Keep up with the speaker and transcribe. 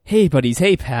Hey buddies,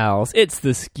 hey pals, it's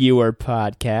the Skewer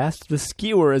podcast. The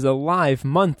Skewer is a live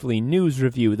monthly news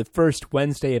review the first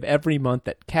Wednesday of every month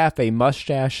at Cafe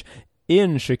Mustache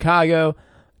in Chicago.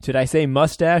 Did I say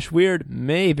mustache? Weird?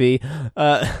 Maybe.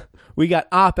 We got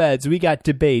op-eds, we got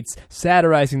debates,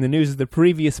 satirizing the news of the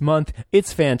previous month.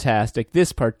 It's fantastic.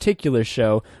 This particular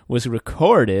show was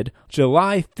recorded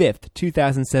July 5th,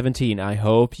 2017. I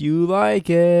hope you like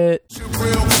it.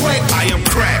 Real quick, I am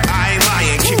crack, I ain't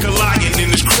lying. Kick a lion in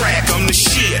this crack, I'm the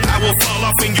shit. I will fall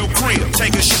off in your crib,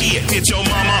 take a shit. Hit your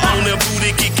mama on the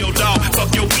booty, kick your dog,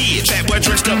 fuck your bitch. That boy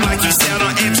dressed up like you Santa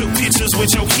and took pictures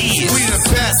with your kids. We the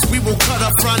best, we will cut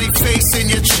a frowny face in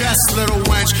your chest, little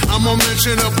wench. I'm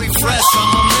unmentionably fresh,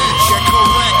 I'm a bitch. Yeah,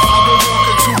 correct, I will walk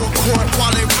into a court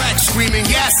while they wreck, screaming,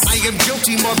 yes, I am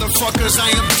guilty, motherfuckers, I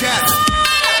am death.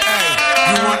 Hey,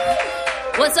 you want...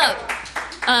 What's up?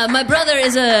 My brother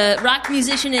is a rock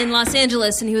musician in Los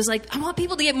Angeles, and he was like, I want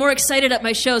people to get more excited at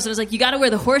my shows. And I was like, you gotta wear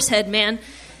the horse head, man.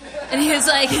 And he was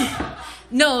like,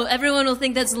 no, everyone will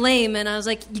think that's lame. And I was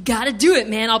like, you gotta do it,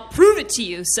 man. I'll prove it to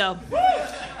you. So,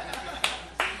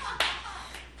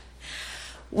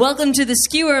 welcome to the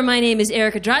Skewer. My name is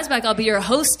Erica Dreisbach. I'll be your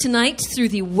host tonight through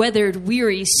the weathered,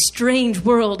 weary, strange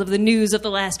world of the news of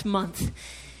the last month.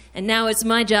 And now it's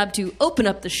my job to open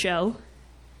up the show,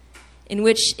 in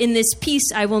which, in this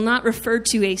piece, I will not refer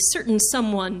to a certain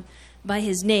someone by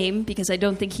his name, because I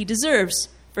don't think he deserves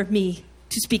for me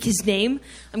to speak his name.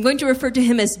 I'm going to refer to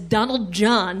him as Donald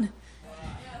John,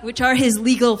 which are his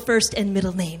legal first and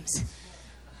middle names.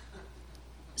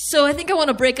 So I think I want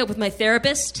to break up with my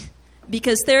therapist,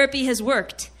 because therapy has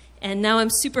worked, and now I'm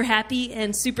super happy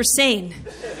and super sane.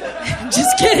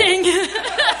 Just kidding.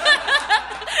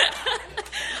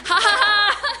 Ha ha ha.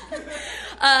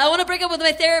 I want to break up with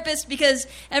my therapist because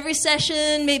every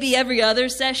session, maybe every other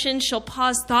session, she'll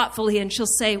pause thoughtfully and she'll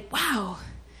say, wow,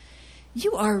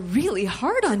 you are really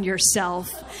hard on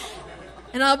yourself.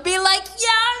 And I'll be like,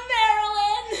 yeah,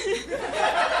 Marilyn.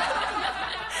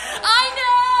 I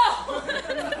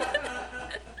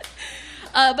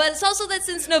know. But it's also that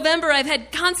since November, I've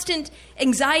had constant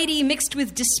anxiety mixed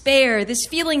with despair, this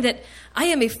feeling that I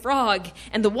am a frog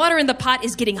and the water in the pot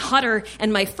is getting hotter,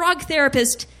 and my frog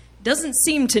therapist doesn't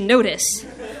seem to notice.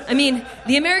 I mean,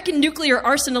 the American nuclear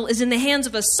arsenal is in the hands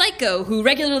of a psycho who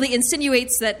regularly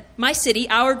insinuates that my city,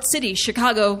 our city,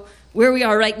 Chicago, where we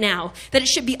are right now, that it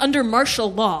should be under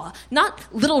martial law,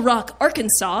 not Little Rock,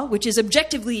 Arkansas, which is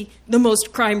objectively the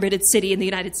most crime-ridden city in the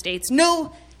United States.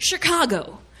 No,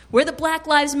 Chicago, where the Black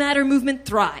Lives Matter movement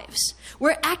thrives,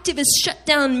 where activists shut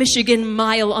down Michigan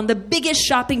Mile on the biggest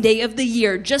shopping day of the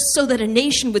year just so that a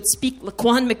nation would speak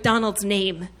Laquan McDonald's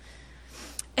name.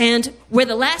 And where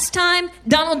the last time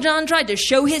Donald John tried to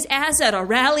show his ass at a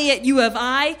rally at U of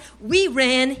I, we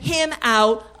ran him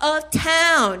out of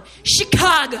town.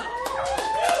 Chicago.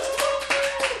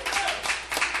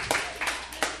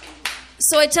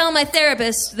 So I tell my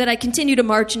therapist that I continue to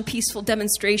march in peaceful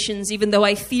demonstrations, even though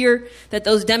I fear that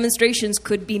those demonstrations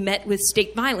could be met with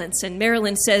state violence. And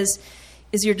Marilyn says,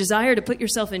 is your desire to put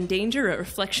yourself in danger a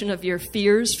reflection of your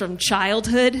fears from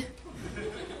childhood?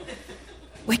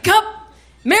 Wake up!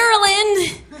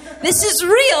 Marilyn, this is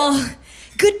real.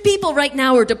 Good people right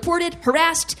now are deported,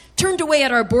 harassed, turned away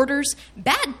at our borders.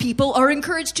 Bad people are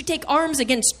encouraged to take arms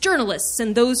against journalists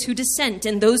and those who dissent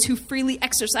and those who freely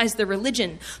exercise their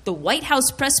religion. The White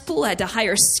House press pool had to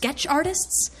hire sketch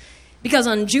artists because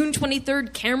on June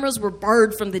 23rd, cameras were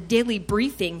barred from the daily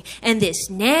briefing, and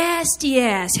this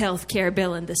nasty-ass health care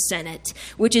bill in the Senate,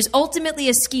 which is ultimately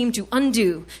a scheme to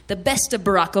undo the best of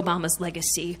Barack Obama's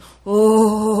legacy.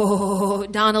 Oh,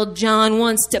 Donald John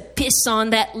wants to piss on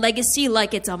that legacy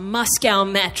like it's a Moscow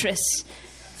mattress.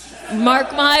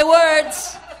 Mark my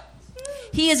words.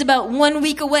 He is about 1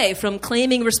 week away from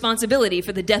claiming responsibility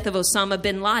for the death of Osama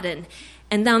bin Laden.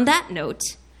 And on that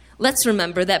note, let's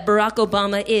remember that Barack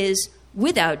Obama is,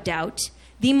 without doubt,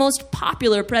 the most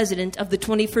popular president of the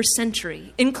 21st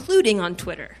century, including on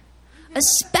Twitter,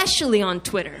 especially on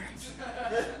Twitter.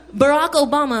 Barack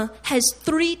Obama has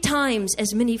 3 times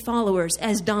as many followers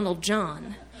as Donald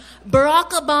John. Barack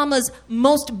Obama's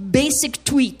most basic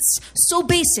tweets, so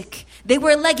basic, they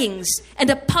wear leggings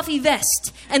and a puffy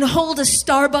vest and hold a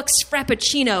Starbucks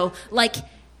Frappuccino like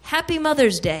Happy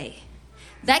Mother's Day.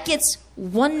 That gets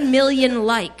 1 million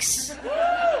likes.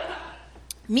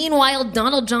 Meanwhile,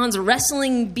 Donald John's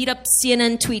wrestling beat-up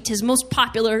CNN tweet, his most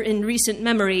popular in recent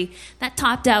memory, that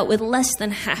topped out with less than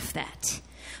half that.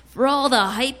 For all the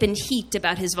hype and heat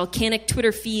about his volcanic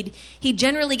Twitter feed, he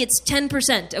generally gets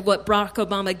 10% of what Barack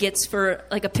Obama gets for,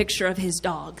 like, a picture of his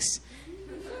dogs.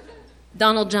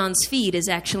 Donald John's feed is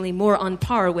actually more on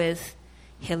par with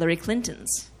Hillary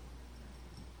Clinton's.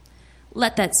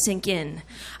 Let that sink in.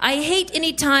 I hate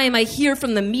any time I hear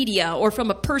from the media or from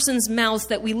a person's mouth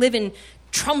that we live in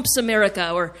Trump's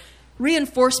America, or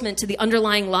reinforcement to the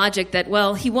underlying logic that,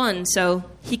 well, he won, so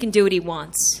he can do what he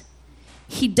wants.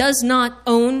 He does not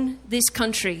own this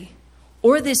country,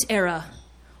 or this era,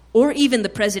 or even the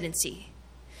presidency.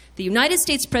 The United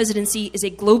States presidency is a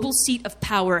global seat of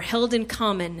power held in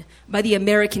common by the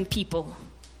American people.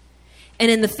 And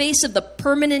in the face of the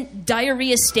permanent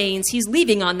diarrhea stains he's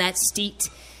leaving on that seat,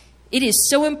 it is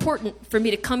so important for me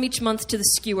to come each month to the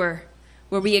Skewer,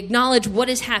 where we acknowledge what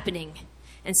is happening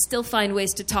and still find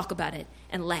ways to talk about it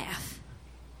and laugh.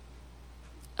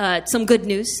 Some good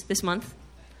news this month,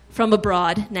 from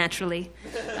abroad, naturally.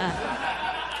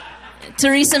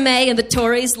 Theresa May and the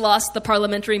Tories lost the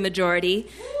parliamentary majority.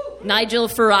 Nigel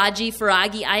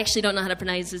Farage, I actually don't know how to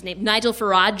pronounce his name. Nigel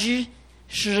Farage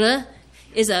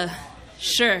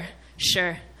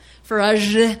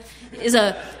Farage is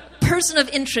a person of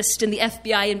interest in the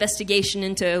FBI investigation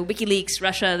into WikiLeaks,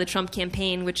 Russia, the Trump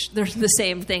campaign, which they're the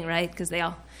same thing, right? Because they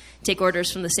all take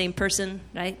orders from the same person,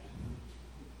 right?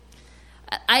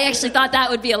 I actually thought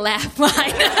that would be a laugh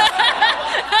line.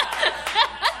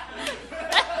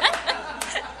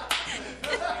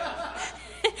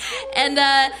 And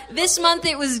this month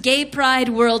it was Gay Pride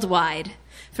Worldwide.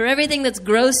 For everything that's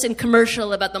gross and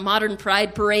commercial about the modern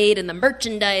Pride Parade and the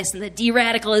merchandise and the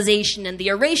de-radicalization and the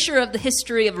erasure of the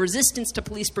history of resistance to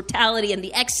police brutality and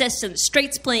the excess and the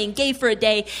straights playing gay for a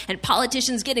day and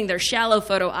politicians getting their shallow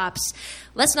photo ops,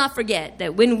 let's not forget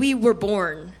that when we were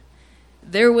born,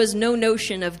 there was no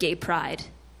notion of gay pride,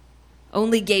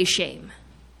 only gay shame.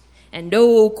 And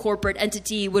no corporate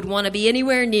entity would want to be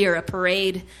anywhere near a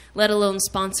parade, let alone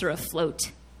sponsor a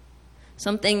float.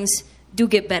 Some things do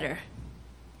get better.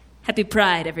 Happy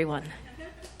Pride, everyone.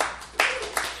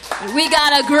 We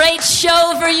got a great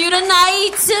show for you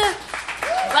tonight.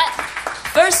 But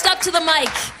first up to the mic,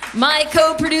 my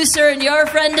co-producer and your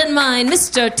friend and mine,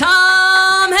 Mr.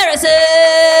 Tom Harrison.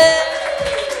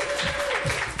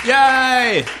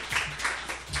 Yay!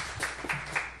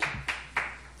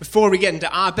 Before we get into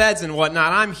op-eds and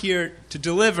whatnot, I'm here to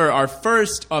deliver our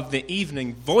first of the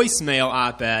evening voicemail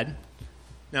op-ed.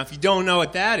 Now, if you don't know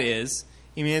what that is,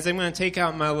 it means I'm going to take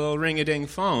out my little ring-a-ding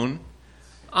phone.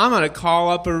 I'm going to call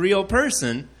up a real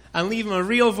person and leave him a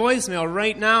real voicemail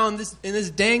right now in this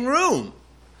dang room.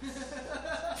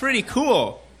 Pretty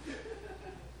cool.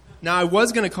 Now, I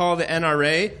was going to call the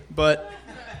NRA, but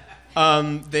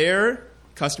their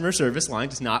customer service line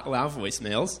does not allow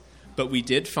voicemails. But we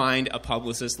did find a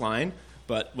publicist line.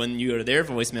 But when you go to their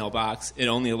voicemail box, it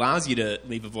only allows you to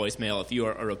leave a voicemail if you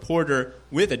are a reporter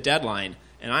with a deadline.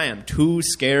 And I am too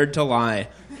scared to lie.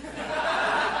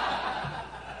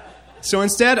 So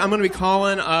instead, I'm going to be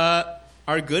calling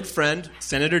our good friend,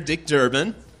 Senator Dick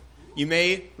Durbin. You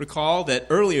may recall that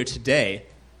earlier today,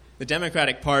 the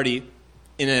Democratic Party,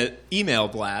 in an email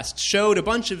blast, showed a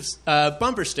bunch of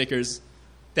bumper stickers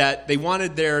that they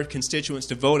wanted their constituents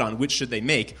to vote on, which should they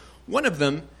make. One of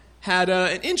them had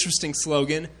an interesting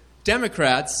slogan,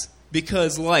 Democrats,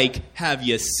 because, like, have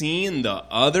you seen the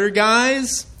other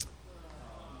guys?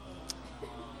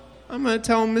 I'm going to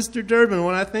tell Mr. Durbin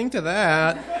what I think of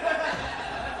that.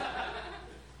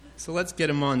 So let's get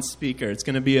him on speaker. It's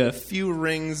going to be a few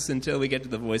rings until we get to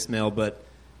the voicemail, but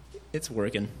it's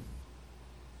working.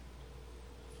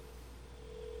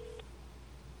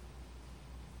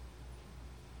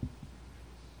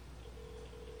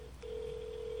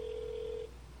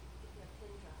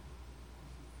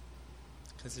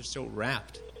 Because they're so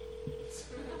wrapped.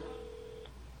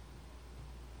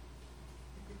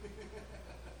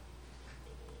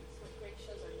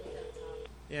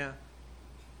 Yeah.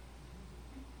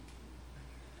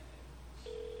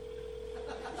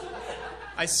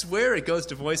 I swear it goes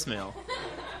to voicemail.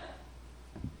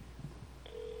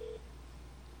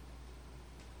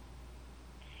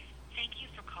 Thank you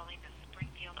for calling the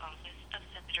Springfield office of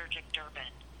Senator Dick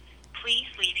Durbin. Please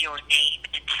leave your name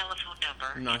and telephone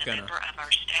number, I'm not and gonna. a member of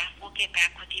our staff will get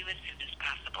back with you as soon as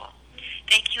possible.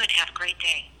 Thank you and have a great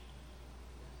day.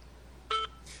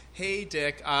 Hey,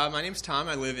 Dick. My name's Tom.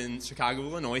 I live in Chicago,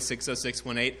 Illinois,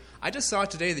 60618. I just saw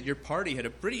today that your party had a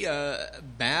pretty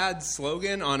bad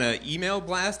slogan on an email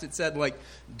blast. It said, like,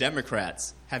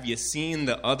 Democrats, have you seen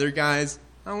the other guys?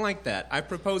 I don't like that. I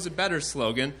propose a better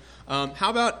slogan. How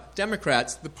about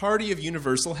Democrats, the party of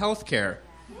universal health care?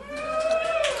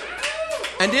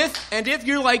 And if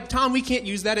you're like, Tom, we can't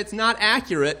use that, it's not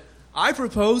accurate, I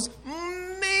propose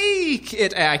make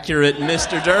it accurate,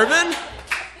 Mr. Durbin.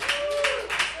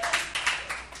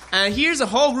 And here's a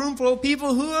whole room full of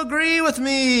people who agree with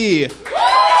me.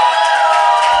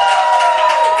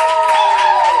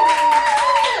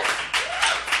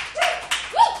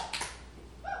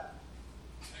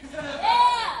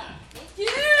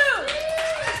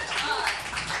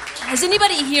 Has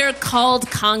anybody here called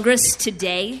Congress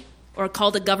today or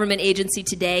called a government agency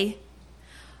today?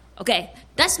 Okay,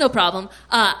 that's no problem.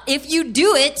 If you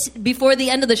do it before the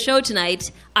end of the show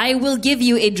tonight, I will give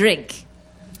you a drink.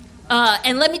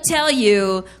 And let me tell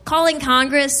you, calling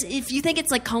Congress, if you think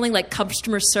it's like calling like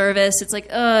customer service, it's like,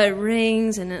 it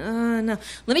rings and no.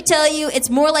 Let me tell you, it's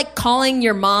more like calling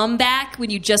your mom back when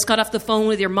you just got off the phone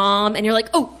with your mom and you're like,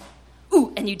 ooh,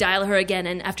 and you dial her again.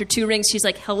 And after 2 rings, she's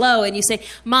like, hello. And you say,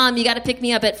 Mom, you got to pick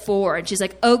me up at 4. And she's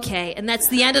like, okay. And that's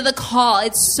the end of the call.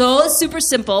 It's so super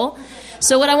simple.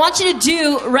 So what I want you to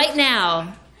do right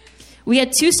now, we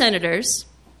had 2 senators,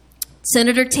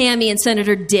 Senator Tammy and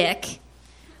Senator Dick.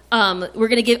 I'm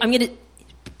going to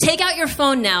take out your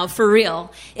phone now for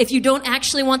real. If you don't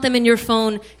actually want them in your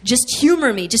phone, just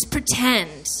humor me. Just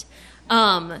pretend.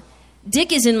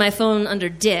 Dick is in my phone under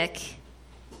Dick,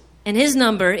 and his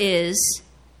number is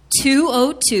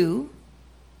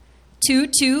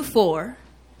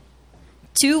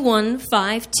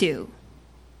 202-224-2152.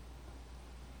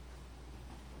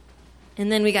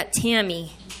 And then we got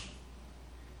Tammy.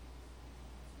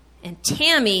 And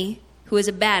Tammy, who is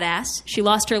a badass, she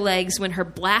lost her legs when her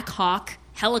Black Hawk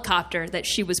helicopter that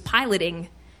she was piloting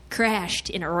crashed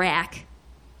in Iraq.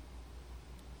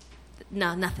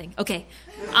 No, nothing. Okay,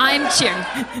 I'm cheering.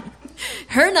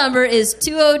 Her number is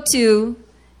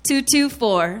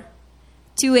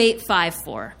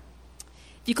 202-224-2854.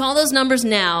 If you call those numbers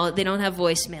now, they don't have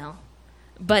voicemail.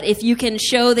 But if you can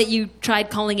show that you tried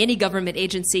calling any government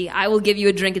agency, I will give you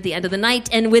a drink at the end of the night.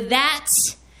 And with that,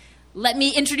 let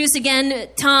me introduce again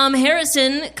Tom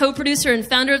Harrison, co-producer and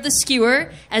founder of The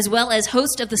Skewer, as well as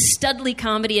host of the Studley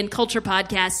comedy and culture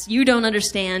podcasts You Don't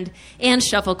Understand and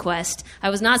Shuffle Quest. I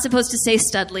was not supposed to say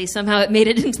Studley. Somehow it made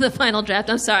it into the final draft.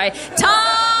 I'm sorry.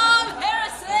 Tom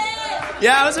Harrison!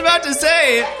 Yeah, I was about to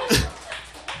say,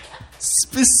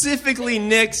 specifically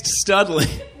nixed Studley.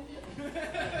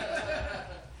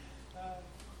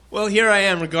 Well, here I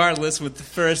am, regardless, with the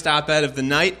first op-ed of the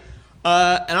night.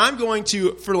 And I'm going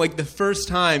to, for like the first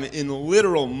time in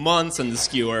literal months on The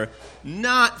Skewer,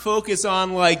 not focus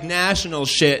on like national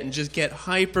shit and just get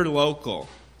hyper local.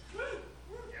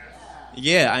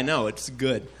 Yeah, I know, it's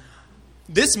good.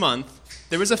 This month,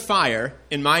 there was a fire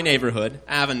in my neighborhood,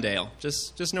 Avondale,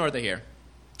 just north of here.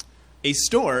 A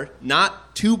store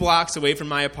not 2 blocks away from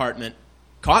my apartment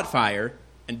caught fire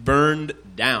and burned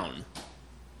down.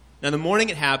 Now, the morning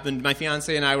it happened, my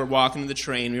fiancé and I were walking to the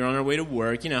train. We were on our way to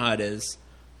work. You know how it is.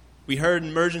 We heard an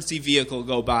emergency vehicle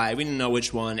go by. We didn't know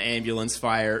which one, ambulance,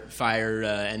 fire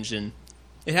engine.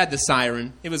 It had the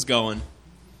siren. It was going.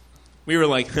 We were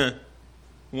like,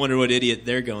 wonder what idiot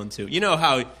they're going to. You know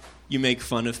how you make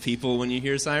fun of people when you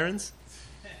hear sirens?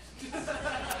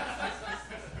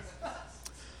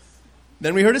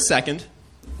 Then we heard a second,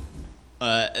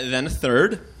 then a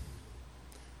third,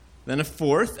 then a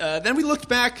fourth. Then we looked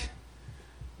back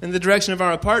in the direction of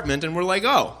our apartment, and we're like,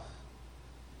 oh,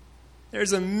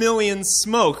 there's a million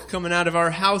smoke coming out of our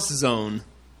house zone.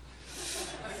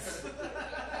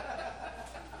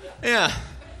 Yeah.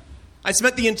 I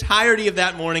spent the entirety of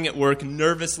that morning at work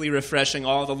nervously refreshing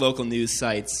all the local news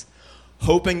sites,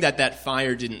 hoping that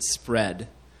fire didn't spread.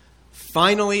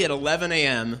 Finally, at 11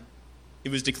 a.m., it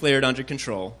was declared under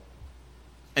control.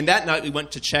 And that night, we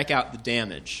went to check out the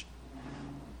damage.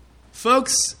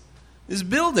 Folks, this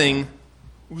building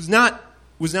was not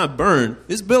burned.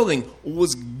 This building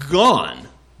was gone.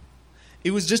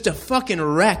 It was just a fucking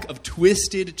wreck of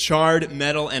twisted, charred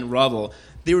metal and rubble.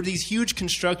 There were these huge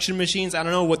construction machines. I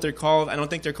don't know what they're called. I don't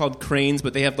think they're called cranes,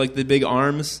 but they have like the big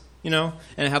arms, you know,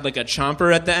 and it had like a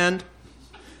chomper at the end.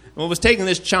 Well, it was taking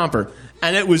this chomper,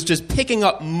 and it was just picking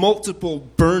up multiple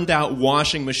burned-out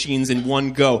washing machines in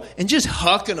one go and just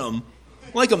hucking them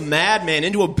like a madman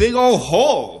into a big old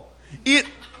hole. It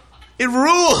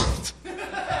ruled.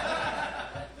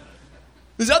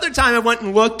 This other time I went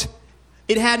and looked,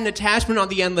 it had an attachment on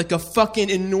the end like a fucking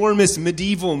enormous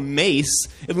medieval mace.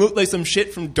 It looked like some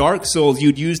shit from Dark Souls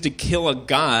you'd use to kill a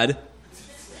god.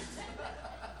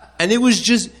 And it was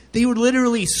just, they were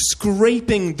literally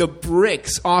scraping the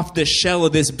bricks off the shell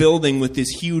of this building with this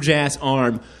huge-ass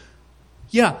arm.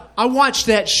 Yeah, I watched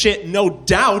that shit, no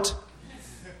doubt.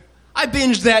 I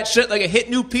binged that shit like a hit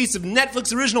new piece of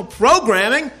Netflix original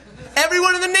programming.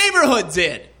 Everyone in the neighborhood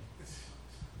did.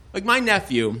 Like, my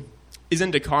nephew is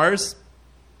into cars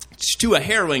to a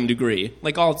harrowing degree,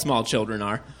 like all small children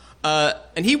are.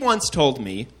 And he once told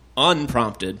me,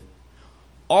 unprompted,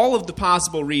 all of the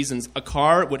possible reasons a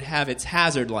car would have its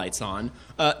hazard lights on.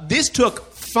 This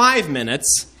took 5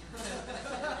 minutes.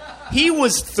 He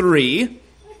was 3.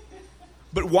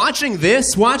 But watching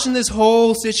this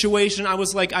whole situation, I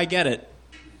was like, I get it.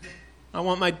 I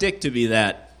want my dick to be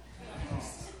that.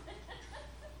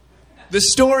 The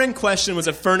store in question was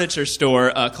a furniture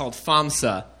store called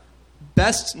FAMSA,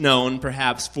 best known,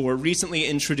 perhaps, for recently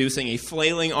introducing a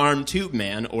flailing arm tube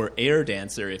man, or air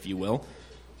dancer, if you will,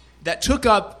 that took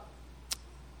up,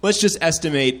 let's just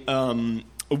estimate,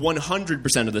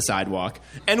 100% of the sidewalk,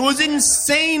 and was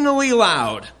insanely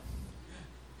loud.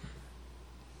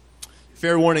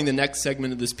 Fair warning, the next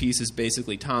segment of this piece is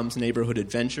basically Tom's Neighborhood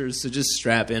Adventures, so just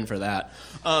strap in for that.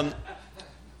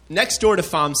 Next door to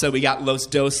FAMSA, we got Los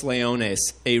Dos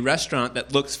Leones, a restaurant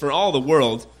that looks for all the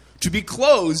world to be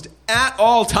closed at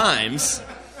all times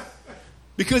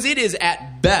because it is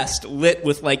at best lit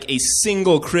with like a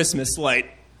single Christmas light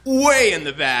way in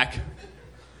the back.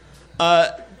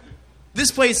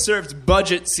 This place serves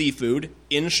budget seafood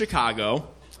in Chicago.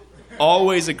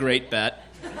 Always a great bet.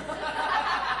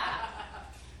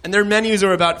 And their menus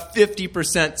are about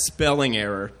 50% spelling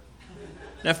error.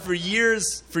 Now, for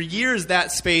years,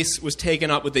 that space was taken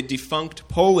up with a defunct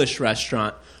Polish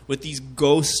restaurant with these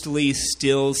ghostly,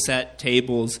 still-set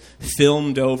tables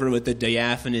filmed over with the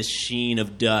diaphanous sheen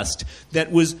of dust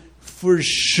that was for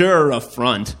sure a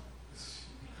front.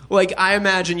 Like, I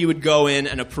imagine you would go in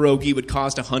and a pierogi would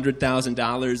cost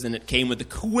 $100,000 and it came with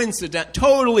a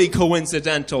totally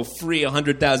coincidental free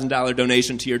 $100,000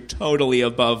 donation to your totally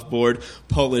above-board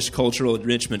Polish Cultural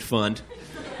Enrichment Fund.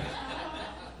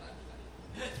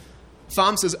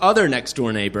 FAMSA's other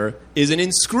next-door neighbor is an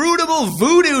inscrutable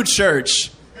voodoo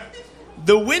church,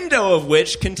 the window of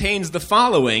which contains the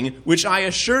following, which I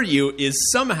assure you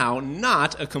is somehow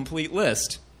not a complete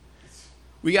list.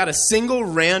 We got a single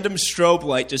random strobe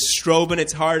light just strobing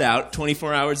its heart out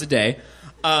 24 hours a day.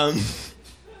 A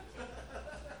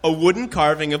wooden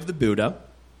carving of the Buddha.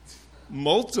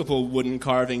 Multiple wooden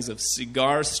carvings of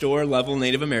cigar store level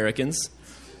Native Americans.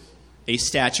 A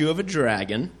statue of a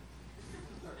dragon.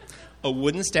 A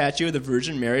wooden statue of the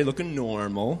Virgin Mary looking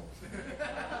normal.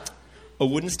 A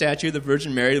wooden statue of the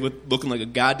Virgin Mary looking like a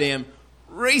goddamn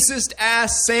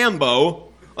racist-ass Sambo.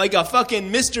 Like a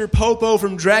fucking Mr. Popo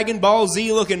from Dragon Ball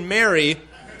Z looking Mary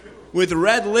with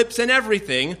red lips and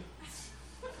everything.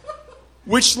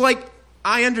 Which, like,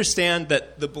 I understand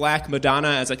that the Black Madonna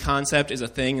as a concept is a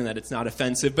thing and that it's not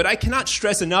offensive, but I cannot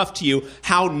stress enough to you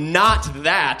how not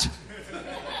that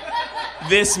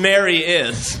this Mary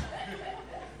is.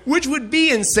 Which would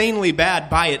be insanely bad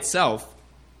by itself.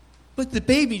 But the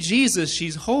baby Jesus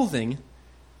she's holding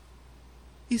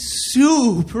is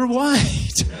super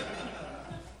white.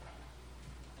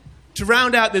 To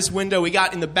round out this window, we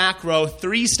got in the back row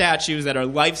 3 statues that are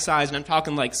life-size, and I'm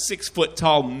talking like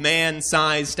 6-foot-tall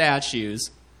man-sized statues.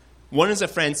 One is a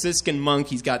Franciscan monk.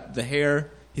 He's got the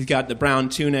hair, he's got the brown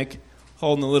tunic,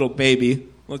 holding a little baby,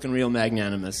 looking real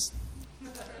magnanimous.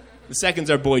 The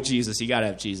second's our boy Jesus. You gotta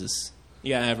have Jesus.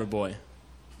 You gotta have our boy.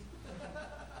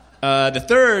 The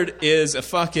third is a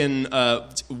fucking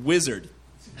wizard.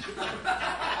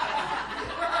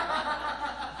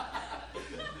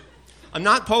 I'm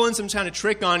not pulling some kind of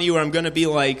trick on you where I'm going to be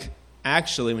like,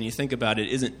 actually, when you think about it,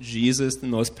 isn't Jesus the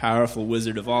most powerful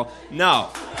wizard of all? No.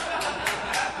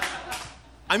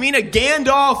 I mean a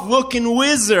Gandalf-looking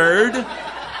wizard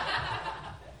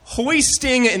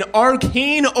hoisting an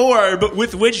arcane orb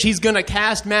with which he's going to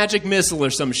cast magic missile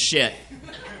or some shit.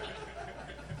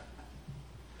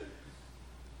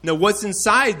 Now, what's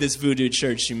inside this voodoo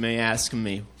church, you may ask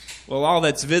me? Well, all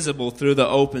that's visible through the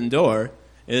open door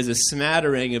is a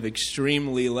smattering of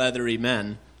extremely leathery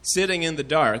men sitting in the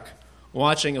dark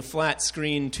watching a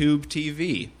flat-screen tube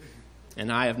TV.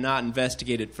 And I have not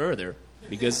investigated further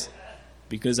because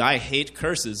I hate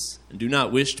curses and do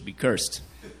not wish to be cursed.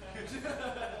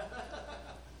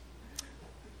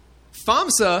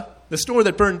 FAMSA, the store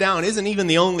that burned down, isn't even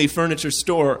the only furniture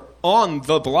store on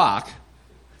the block.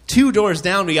 2 doors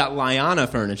down, we got Liana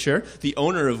Furniture, the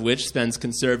owner of which spends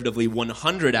conservatively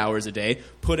 100 hours a day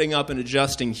putting up and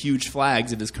adjusting huge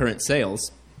flags of his current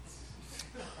sales.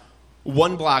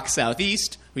 1 block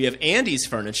southeast, we have Andy's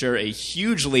Furniture, a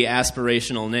hugely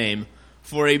aspirational name,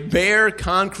 for a bare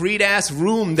concrete-ass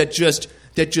room that just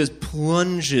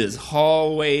plunges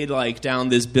hallway-like down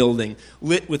this building,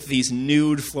 lit with these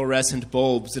nude fluorescent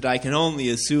bulbs that I can only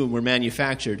assume were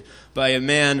manufactured by a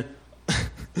man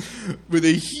with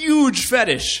a huge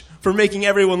fetish for making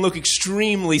everyone look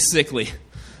extremely sickly.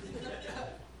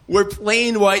 Where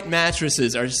plain white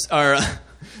mattresses are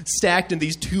stacked in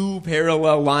these 2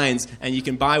 parallel lines, and you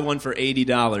can buy one for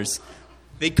 $80.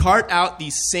 They cart out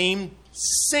these same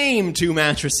 2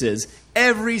 mattresses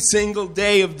every single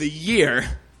day of the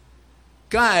year.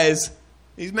 Guys,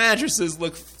 these mattresses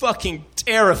look fucking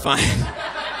terrifying.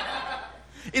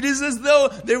 It is as though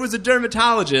there was a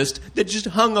dermatologist that just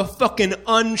hung a fucking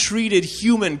untreated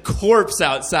human corpse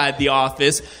outside the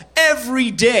office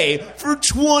every day for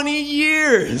 20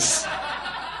 years.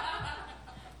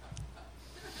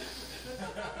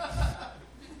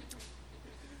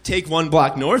 Take one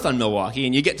block north on Milwaukee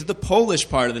and you get to the Polish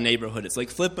part of the neighborhood. It's like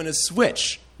flipping a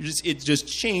switch. It just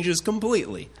changes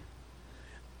completely.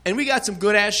 And we got some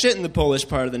good-ass shit in the Polish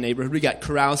part of the neighborhood. We got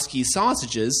Kurowski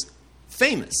sausages,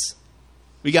 famous.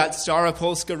 We got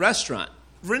Staropolska restaurant,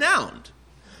 renowned.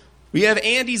 We have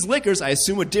Andy's Liquors, I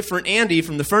assume a different Andy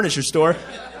from the furniture store.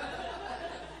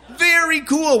 Very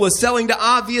cool with selling to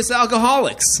obvious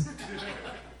alcoholics.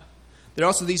 There are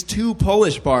also these two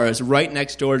Polish bars right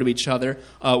next door to each other.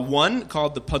 One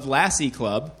called the Podlasy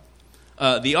Club.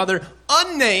 The other,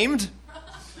 unnamed.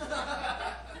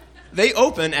 They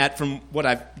open at, from what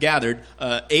I've gathered,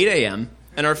 8 a.m.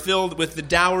 and are filled with the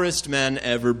dourest men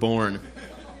ever born.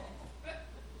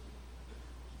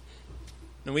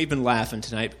 Now, we've been laughing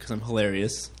tonight because I'm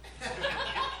hilarious.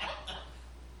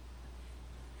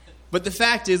 But the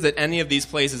fact is that any of these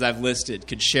places I've listed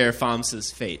could share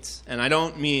FAMSA's fate. And I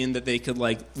don't mean that they could,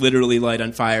 literally light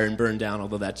on fire and burn down,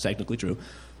 although that's technically true.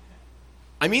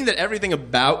 I mean that everything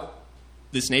about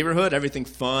this neighborhood, everything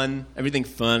fun, everything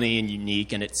funny and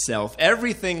unique in itself,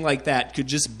 everything like that could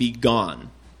just be gone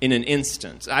in an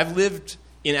instant. I've lived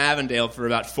in Avondale for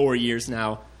about 4 years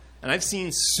now, and I've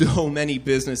seen so many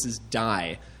businesses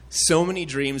die, so many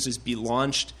dreams just be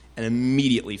launched and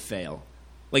immediately fail.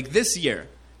 Like this year,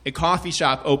 a coffee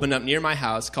shop opened up near my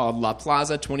house called La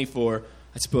Plaza 24,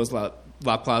 I suppose La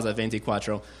Plaza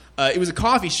 24. It was a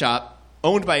coffee shop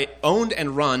owned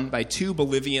and run by two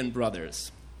Bolivian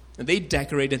brothers. And they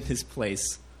decorated this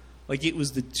place like it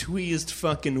was the tweest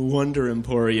fucking wonder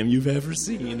emporium you've ever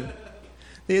seen.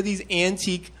 They had these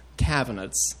antique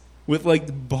cabinets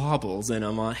with baubles in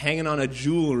them hanging on a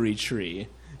jewelry tree.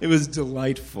 It was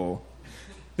delightful.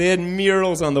 They had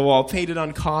murals on the wall painted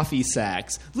on coffee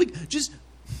sacks. Just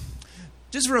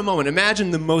for a moment,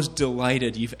 imagine the most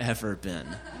delighted you've ever been.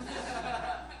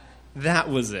 That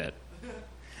was it.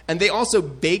 And they also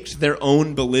baked their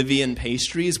own Bolivian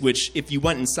pastries, which, if you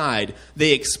went inside,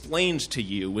 they explained to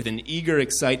you with an eager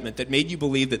excitement that made you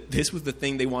believe that this was the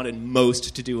thing they wanted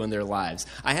most to do in their lives.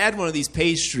 I had one of these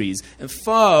pastries, and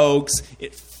folks,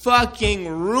 it fucking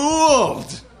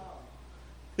ruled.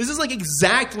 This is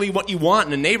exactly what you want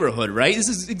in a neighborhood, right? This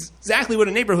is exactly what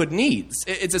a neighborhood needs.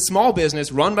 It's a small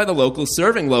business run by the locals,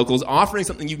 serving locals, offering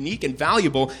something unique and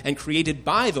valuable and created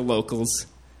by the locals.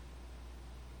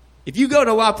 If you go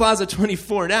to La Plaza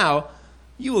 24 now,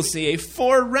 you will see a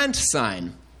for rent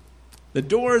sign. The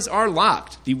doors are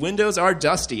locked, the windows are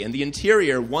dusty, and the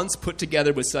interior, once put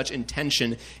together with such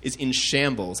intention, is in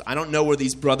shambles. I don't know where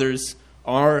these brothers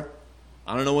are.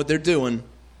 I don't know what they're doing.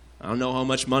 I don't know how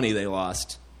much money they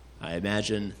lost. I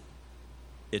imagine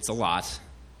it's a lot.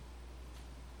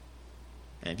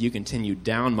 And if you continue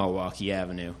down Milwaukee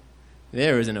Avenue,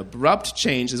 there is an abrupt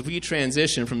change as we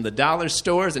transition from the dollar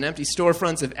stores and empty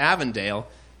storefronts of Avondale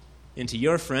into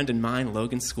your friend and mine,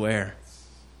 Logan Square.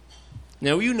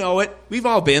 Now, you know it. We've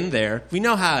all been there. We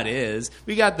know how it is.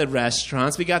 We got the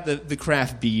restaurants. We got the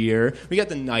craft beer. We got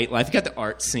the nightlife. We got the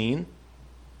art scene.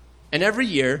 And every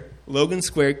year, Logan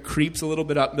Square creeps a little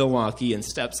bit up Milwaukee and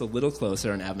steps a little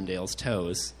closer on Avondale's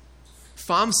toes.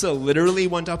 FAMSA literally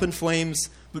went up in flames,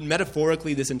 but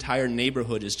metaphorically, this entire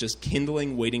neighborhood is just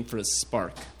kindling, waiting for a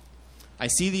spark. I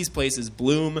see these places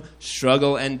bloom,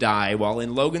 struggle, and die, while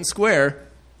in Logan Square,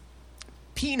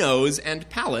 Pinots and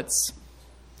Palettes,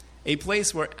 a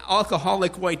place where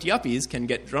alcoholic white yuppies can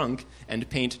get drunk and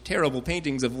paint terrible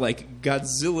paintings of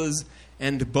Godzillas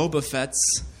and Boba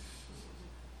Fett's,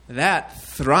 that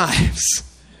thrives.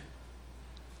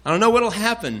 I don't know what'll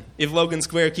happen if Logan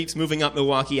Square keeps moving up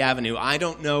Milwaukee Avenue. I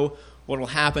don't know what'll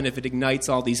happen if it ignites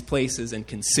all these places and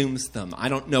consumes them. I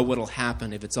don't know what'll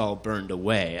happen if it's all burned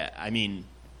away. I mean,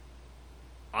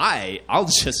 I'll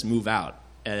just move out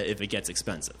if it gets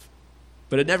expensive.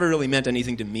 But it never really meant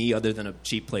anything to me other than a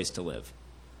cheap place to live.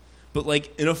 But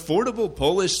an affordable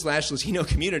Polish/Latino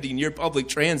community near public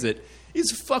transit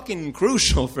is fucking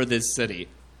crucial for this city.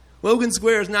 Logan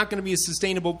Square is not going to be a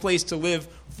sustainable place to live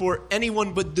for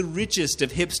anyone but the richest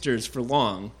of hipsters for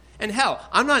long. And hell,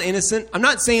 I'm not innocent. I'm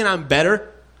not saying I'm better.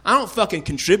 I don't fucking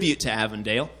contribute to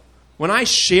Avondale. When I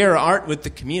share art with the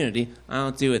community, I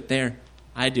don't do it there.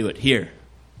 I do it here.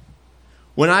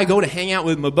 When I go to hang out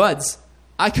with my buds,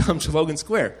 I come to Logan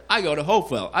Square. I go to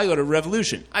Hopewell. I go to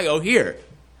Revolution. I go here.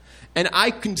 And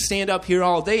I can stand up here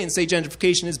all day and say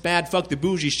gentrification is bad, fuck the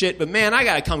bougie shit, but man, I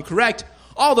gotta come correct.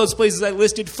 All those places I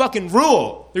listed fucking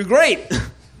rule. They're great.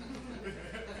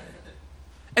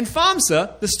 And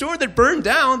FAMSA, the store that burned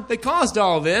down, that caused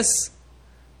all this,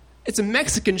 it's a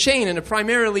Mexican chain in a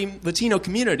primarily Latino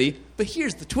community. But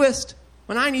here's the twist.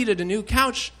 When I needed a new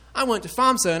couch, I went to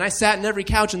FAMSA and I sat in every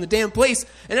couch in the damn place,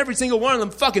 and every single one of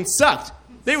them fucking sucked.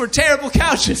 They were terrible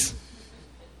couches.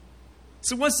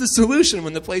 So what's the solution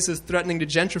when the places threatening to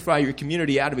gentrify your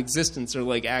community out of existence are,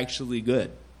 like, actually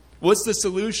good? What's the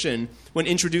solution when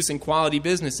introducing quality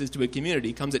businesses to a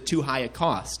community comes at too high a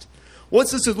cost?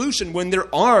 What's the solution when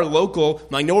there are local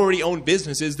minority-owned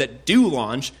businesses that do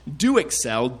launch, do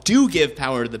excel, do give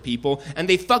power to the people, and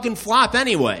they fucking flop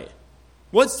anyway?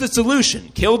 What's the solution?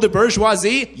 Kill the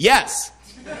bourgeoisie? Yes.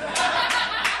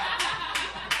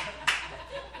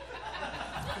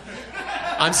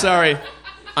 I'm sorry.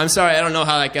 I don't know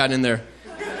how that got in there.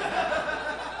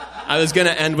 I was going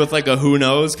to end with like a who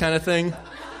knows kind of thing.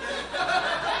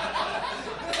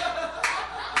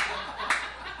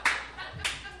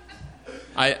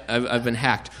 I've been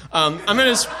hacked. I'm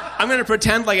gonna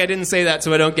pretend like I didn't say that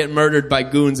so I don't get murdered by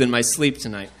goons in my sleep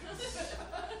tonight.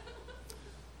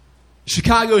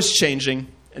 Chicago's changing,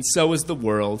 and so is the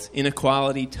world.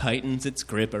 Inequality tightens its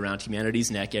grip around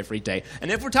humanity's neck every day.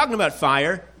 And if we're talking about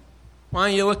fire, why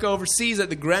don't you look overseas at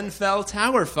the Grenfell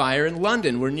Tower fire in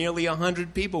London, where nearly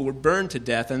 100 people were burned to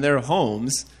death in their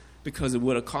homes because it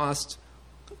would have cost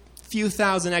a few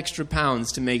thousand extra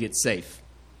pounds to make it safe.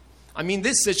 I mean,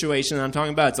 this situation that I'm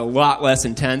talking about, it's a lot less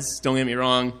intense, don't get me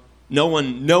wrong. No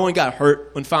one got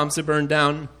hurt when FAMSA burned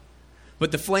down.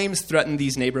 But the flames threaten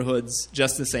these neighborhoods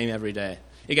just the same every day.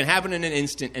 It can happen in an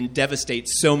instant and devastate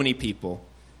so many people.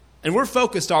 And we're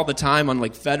focused all the time on,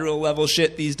 like, federal level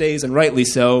shit these days, and rightly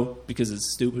so, because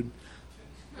it's stupid.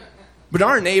 But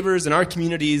our neighbors and our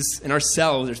communities and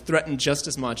ourselves are threatened just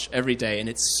as much every day, and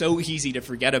it's so easy to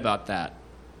forget about that.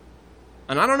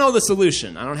 And I don't know the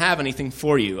solution. I don't have anything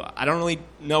for you. I don't really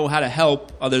know how to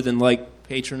help other than, like,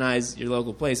 patronize your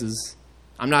local places.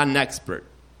 I'm not an expert.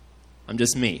 I'm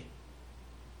just me.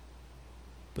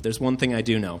 But there's one thing I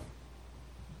do know.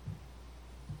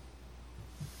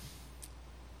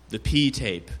 The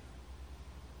P-tape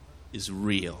is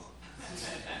real.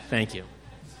 Thank you.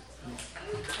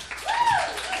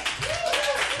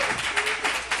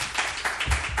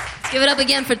 Let's give it up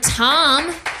again for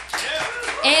Tom.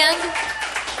 And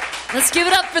let's give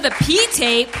it up for the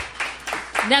P-tape.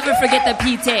 Never forget the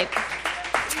P-tape.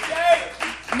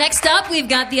 Next up, we've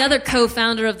got the other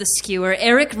co-founder of the Skewer,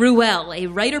 Eric Ruel, a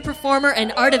writer, performer,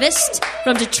 and artivist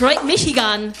from Detroit,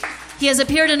 Michigan. He has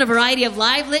appeared in a variety of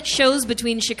live-lit shows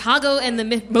between Chicago and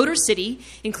the Motor City,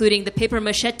 including the Paper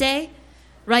Machete,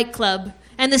 Right Club,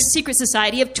 and the Secret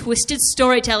Society of Twisted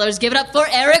Storytellers. Give it up for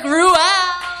Eric Ruel!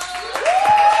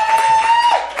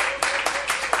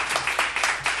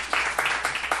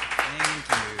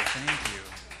 Thank you.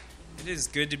 It is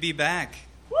good to be back.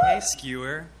 Hey,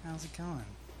 Skewer. How's it going?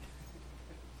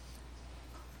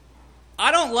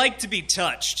 I don't like to be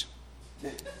touched.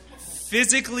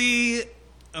 Physically,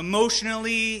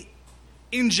 emotionally,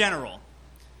 in general.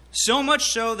 So much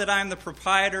so that I'm the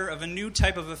proprietor of a new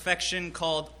type of affection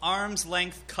called arm's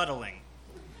length cuddling.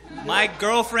 My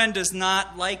girlfriend does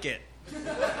not like it.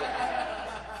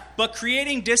 But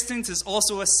creating distance is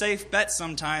also a safe bet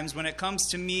sometimes when it comes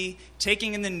to me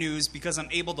taking in the news, because I'm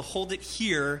able to hold it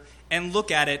here and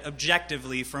look at it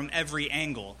objectively from every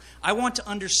angle. I want to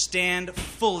understand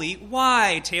fully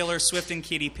why Taylor Swift and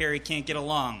Katy Perry can't get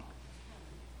along.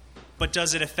 But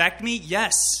does it affect me?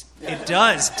 Yes, it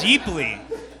does, deeply.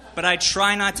 But I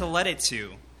try not to let it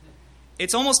to.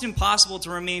 It's almost impossible to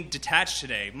remain detached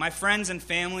today. My friends and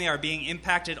family are being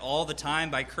impacted all the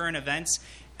time by current events,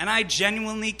 and I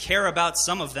genuinely care about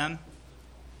some of them.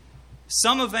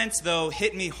 Some events, though,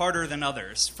 hit me harder than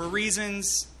others, for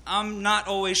reasons I'm not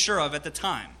always sure of at the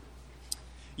time.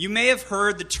 You may have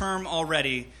heard the term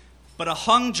already, but a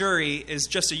hung jury is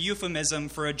just a euphemism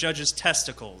for a judge's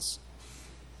testicles.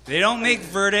 They don't make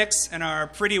verdicts and are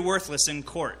pretty worthless in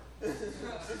court.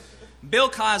 Bill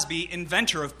Cosby,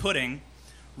 inventor of pudding,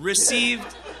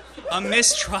 received a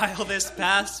mistrial this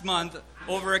past month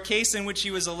over a case in which he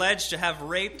was alleged to have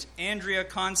raped Andrea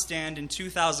Constand in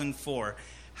 2004.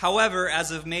 However,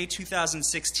 as of May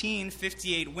 2016,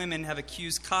 58 women have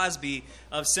accused Cosby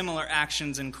of similar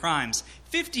actions and crimes.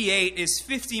 58 is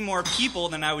 50 more people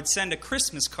than I would send a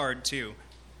Christmas card to.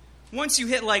 Once you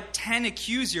hit like 10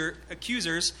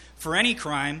 accusers for any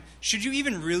crime, should you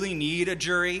even really need a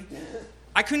jury?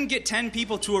 I couldn't get 10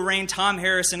 people to arraign Tom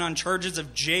Harrison on charges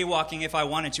of jaywalking if I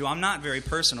wanted to. I'm not very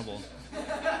personable.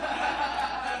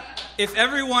 If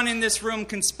everyone in this room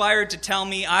conspired to tell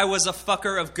me I was a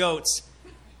fucker of goats,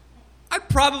 I'd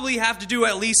probably have to do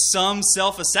at least some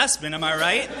self-assessment, am I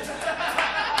right?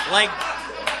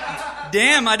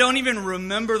 Damn, I don't even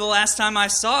remember the last time I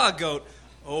saw a goat.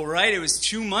 Oh, right, it was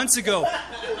 2 months ago.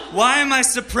 Why am I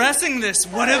suppressing this?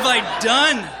 What have I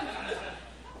done?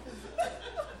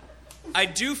 I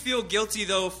do feel guilty,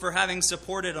 though, for having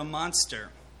supported a monster.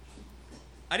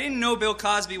 I didn't know Bill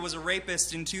Cosby was a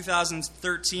rapist in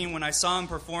 2013 when I saw him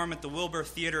perform at the Wilbur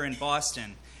Theater in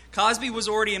Boston. Cosby was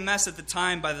already a mess at the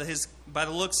time by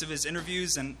the looks of his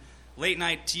interviews and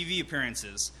late-night TV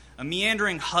appearances, a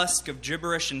meandering husk of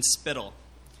gibberish and spittle.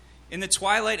 In the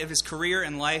twilight of his career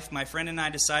and life, my friend and I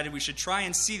decided we should try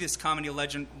and see this comedy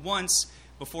legend once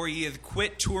before he either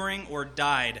quit touring or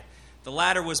died. The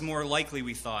latter was more likely,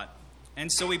 we thought.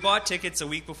 And so we bought tickets a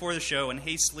week before the show and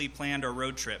hastily planned our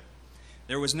road trip.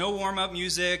 There was no warm-up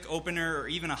music, opener, or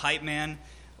even a hype man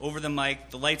over the mic.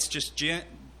 The lights just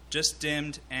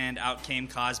dimmed, and out came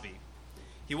Cosby.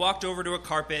 He walked over to a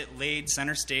carpet laid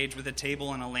center stage with a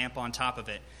table and a lamp on top of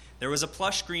it. There was a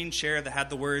plush green chair that had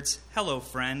the words, "Hello,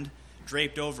 friend,"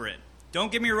 draped over it.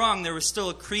 Don't get me wrong, there was still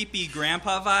a creepy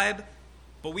grandpa vibe,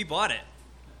 but we bought it.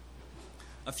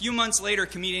 A few months later,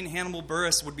 comedian Hannibal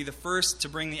Buress would be the first to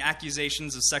bring the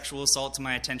accusations of sexual assault to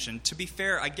my attention. To be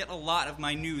fair, I get a lot of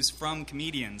my news from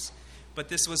comedians, but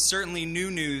this was certainly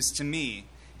new news to me,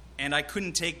 and I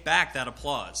couldn't take back that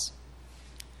applause.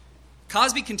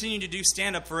 Cosby continued to do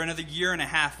stand-up for another year and a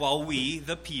half while we,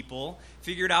 the people,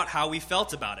 figured out how we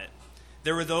felt about it.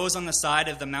 There were those on the side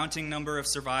of the mounting number of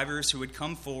survivors who would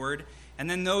come forward, and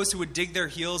then those who would dig their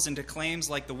heels into claims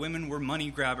like the women were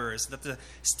money grabbers, that the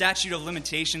statute of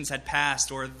limitations had passed,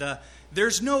 or the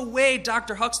 "there's no way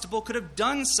Dr. Huxtable could have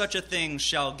done such a thing"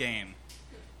 shell game.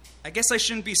 I guess I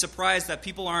shouldn't be surprised that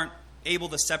people aren't able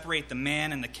to separate the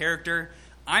man and the character.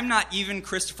 I'm not even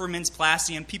Christopher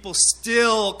Mintz-Plasse, and people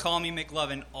still call me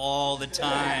McLovin all the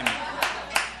time.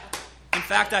 In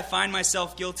fact, I find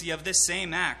myself guilty of this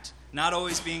same act, not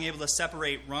always being able to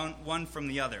separate one from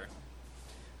the other.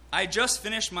 I just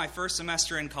finished my first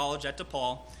semester in college at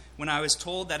DePaul when I was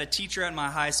told that a teacher at my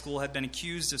high school had been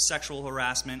accused of sexual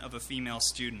harassment of a female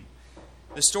student.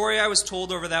 The story I was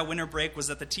told over that winter break was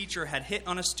that the teacher had hit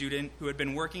on a student who had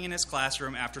been working in his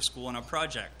classroom after school on a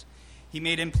project. He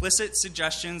made implicit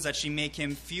suggestions that she make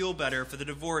him feel better for the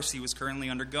divorce he was currently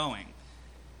undergoing.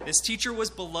 This teacher was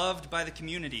beloved by the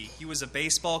community. He was a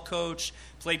baseball coach,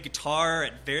 played guitar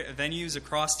at venues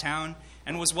across town,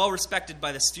 and was well respected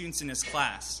by the students in his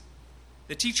class.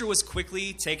 The teacher was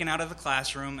quickly taken out of the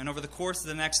classroom, and over the course of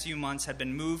the next few months had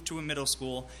been moved to a middle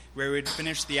school where he would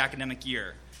finish the academic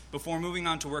year, before moving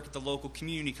on to work at the local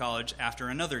community college after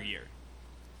another year.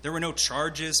 There were no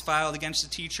charges filed against the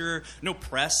teacher, no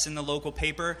press in the local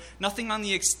paper, nothing on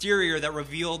the exterior that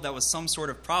revealed that was some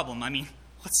sort of problem. I mean,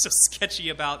 what's so sketchy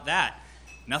about that?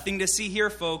 Nothing to see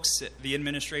here, folks, the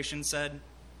administration said.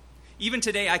 Even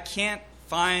today, I can't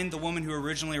find the woman who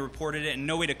originally reported it and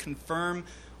no way to confirm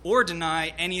or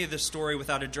deny any of the story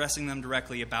without addressing them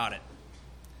directly about it.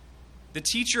 The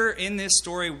teacher in this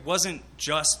story wasn't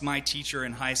just my teacher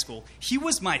in high school. He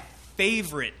was my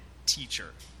favorite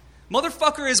teacher.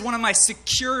 Motherfucker is one of my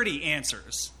security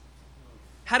answers.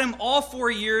 Had him all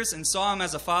 4 years and saw him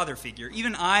as a father figure.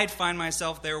 Even I'd find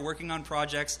myself there working on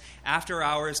projects after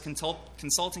hours,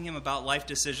 consulting him about life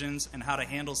decisions and how to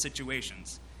handle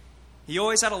situations. He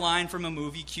always had a line from a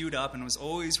movie queued up and was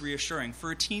always reassuring.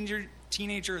 For a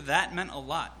teenager, that meant a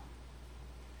lot.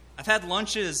 I've had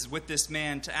lunches with this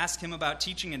man to ask him about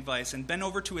teaching advice and been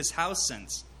over to his house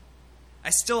since. I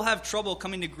still have trouble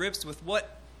coming to grips with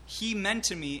what he meant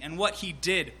to me and what he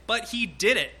did, but he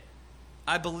did it.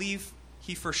 I believe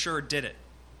he for sure did it.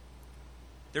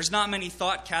 There's not many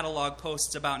thought catalog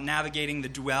posts about navigating the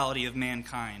duality of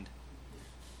mankind.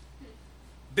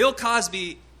 Bill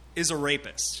Cosby is a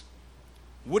rapist.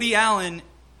 Woody Allen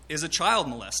is a child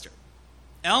molester.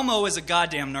 Elmo is a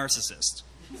goddamn narcissist.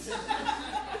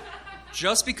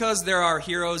 Just because there are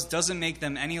heroes doesn't make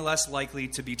them any less likely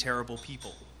to be terrible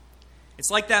people.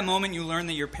 It's like that moment you learn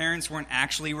that your parents weren't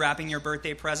actually wrapping your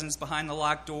birthday presents behind the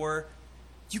locked door.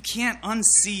 You can't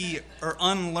unsee or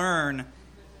unlearn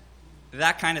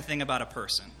that kind of thing about a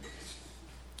person.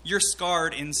 You're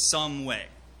scarred in some way.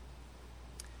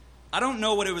 I don't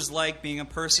know what it was like being a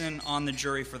person on the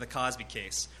jury for the Cosby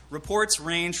case. Reports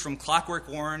range from Clockwork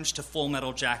Orange to Full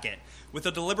Metal Jacket, with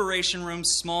the deliberation room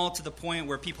small to the point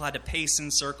where people had to pace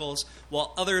in circles,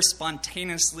 while others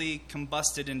spontaneously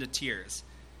combusted into tears.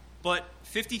 But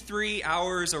 53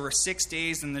 hours over 6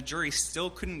 days, and the jury still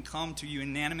couldn't come to a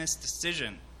unanimous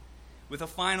decision, with a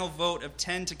final vote of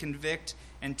 10 to convict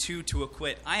and 2 to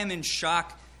acquit. I am in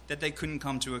shock that they couldn't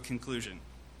come to a conclusion.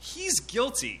 He's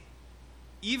guilty.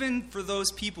 Even for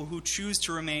those people who choose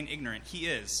to remain ignorant, he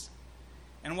is.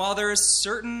 And while there is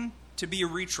certain to be a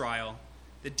retrial,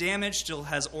 the damage still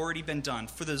has already been done,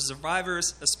 for the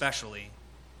survivors especially,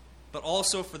 but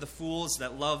also for the fools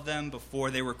that loved them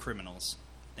before they were criminals.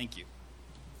 Thank you.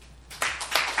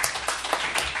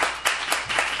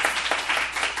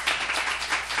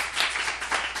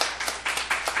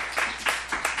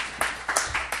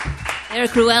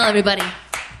 Eric Ruel, everybody.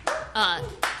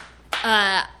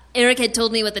 Eric had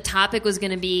told me what the topic was going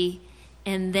to be,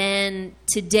 and then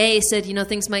today said,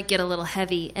 things might get a little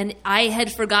heavy. And I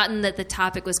had forgotten that the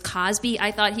topic was Cosby.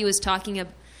 I thought he was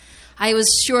I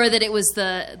was sure that it was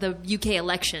the UK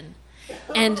election.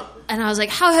 And I was like,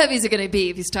 how heavy is it going to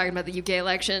be if he's talking about the UK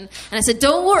election? And I said,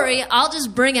 don't worry, I'll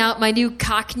just bring out my new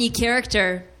Cockney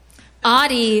character,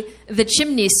 Audie the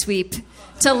chimney sweep,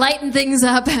 to lighten things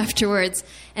up afterwards.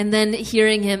 And then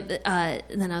hearing him,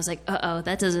 then I was like, uh-oh,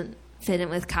 that doesn't fit in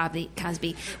with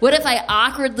Cosby. What if I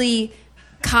awkwardly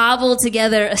cobble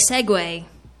together a segue?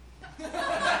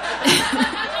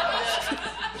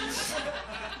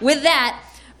 With that,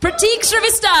 Pratik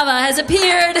Srivastava has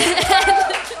appeared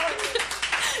at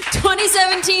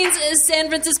 2017's San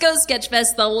Francisco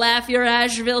Sketchfest, the Laugh Your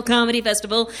Asheville Comedy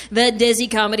Festival, the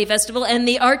Desi Comedy Festival, and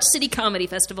the Arch City Comedy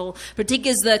Festival. Pratik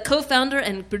is the co-founder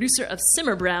and producer of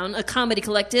Simmer Brown, a comedy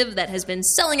collective that has been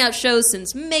selling out shows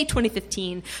since May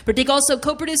 2015. Pratik also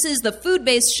co-produces the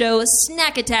food-based show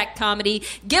Snack Attack Comedy.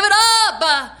 Give it up!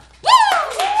 Woo!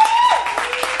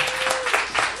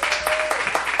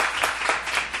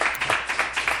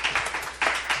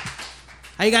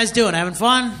 How you guys doing? Having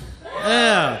fun?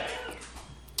 Yeah.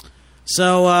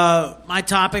 So my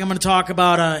topic, I'm going to talk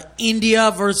about India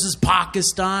versus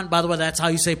Pakistan. By the way, that's how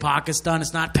you say Pakistan.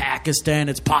 It's not Pakistan.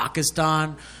 It's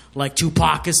Pakistan. Like to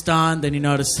Pakistan. Then you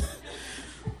notice.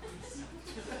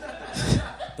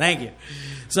 Thank you.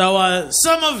 So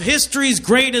some of history's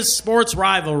greatest sports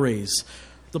rivalries.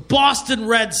 The Boston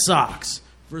Red Sox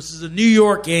versus the New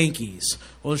York Yankees.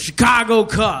 Or the Chicago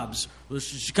Cubs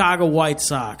versus the Chicago White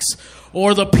Sox.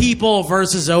 Or the People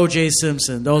versus O.J.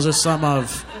 Simpson. Those are some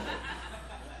of...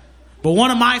 But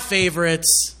one of my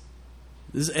favorites,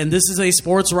 and this is a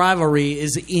sports rivalry,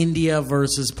 is India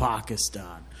versus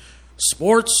Pakistan.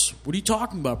 Sports? What are you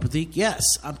talking about, Pratik?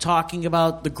 Yes, I'm talking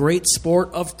about the great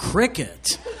sport of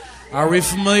cricket. Are we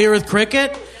familiar with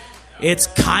cricket? It's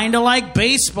kind of like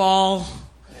baseball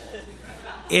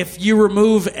if you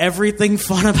remove everything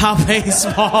fun about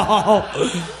baseball.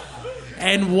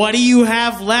 And what do you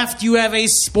have left? You have a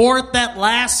sport that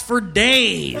lasts for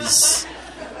days.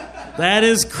 That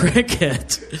is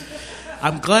cricket.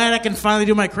 I'm glad I can finally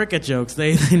do my cricket jokes.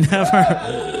 They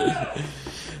never...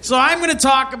 So I'm going to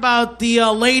talk about the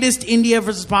latest India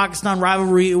versus Pakistan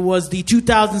rivalry. It was the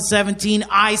 2017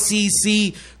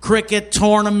 ICC cricket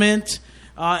tournament.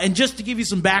 And just to give you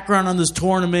some background on this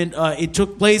tournament, it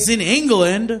took place in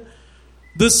England,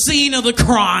 the scene of the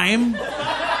crime.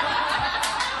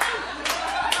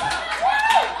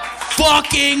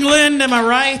 Fuck England, am I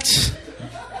right?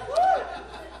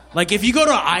 Like, if you go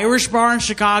to an Irish bar in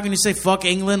Chicago and you say, fuck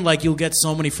England, like, you'll get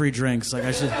so many free drinks. Like,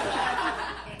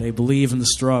 they believe in the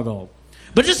struggle.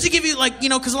 But just to give you, like,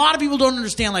 because a lot of people don't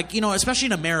understand, like, especially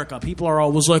in America, people are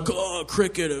always like, oh,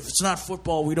 cricket, if it's not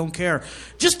football, we don't care.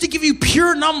 Just to give you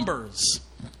pure numbers,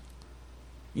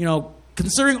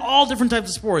 considering all different types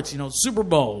of sports, Super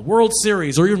Bowl, World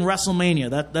Series, or even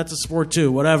WrestleMania, that's a sport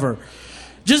too, whatever.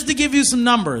 Just to give you some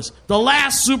numbers, the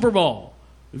last Super Bowl,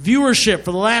 viewership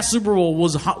for the last Super Bowl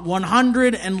was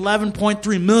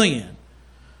 111.3 million.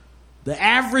 The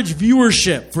average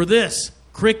viewership for this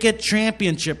cricket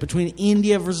championship between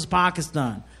India versus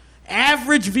Pakistan,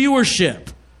 average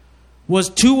viewership was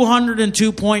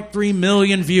 202.3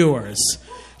 million viewers.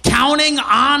 Counting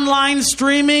online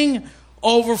streaming,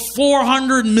 over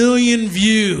 400 million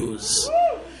views.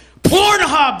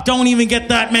 Pornhub don't even get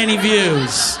that many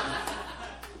views.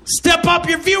 Step up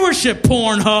your viewership,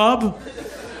 Pornhub.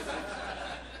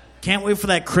 Can't wait for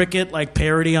that cricket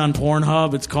parody on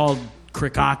Pornhub. It's called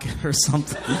Cricket or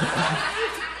something.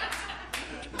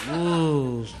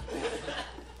 Ooh.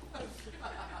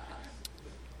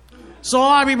 So a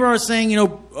lot of people are saying,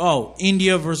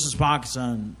 India versus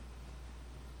Pakistan.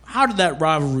 How did that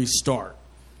rivalry start?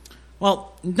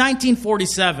 Well, in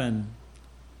 1947,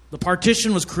 the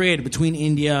partition was created between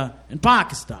India and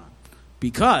Pakistan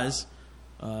because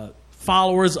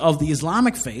followers of the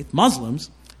Islamic faith, Muslims,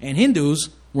 and Hindus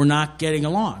were not getting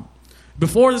along.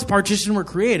 Before this partition were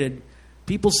created,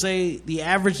 people say the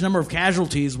average number of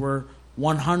casualties were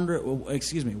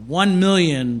 1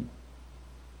 million.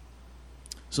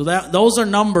 So those are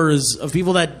numbers of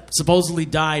people that supposedly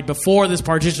died before this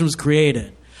partition was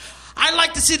created. I'd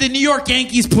like to see the New York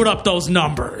Yankees put up those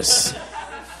numbers.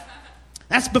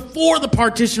 That's before the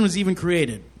partition was even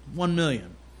created. 1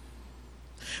 million.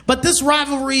 But this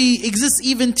rivalry exists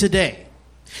even today.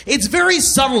 It's very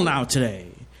subtle now today.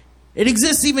 It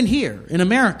exists even here in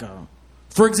America.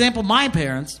 For example, my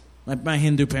parents, my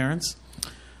Hindu parents,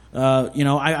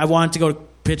 I wanted to go to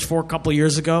Pitchfork a couple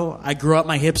years ago. I grew up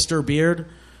my hipster beard.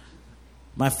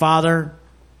 My father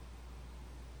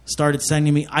started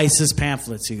sending me ISIS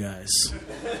pamphlets, you guys.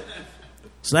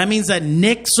 So that means that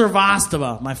Nick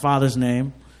Srivastava, my father's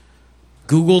name,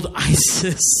 Googled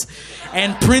ISIS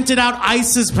and printed out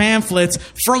ISIS pamphlets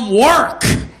from work.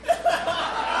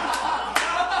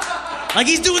 Like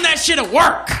he's doing that shit at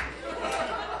work.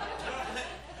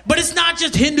 But it's not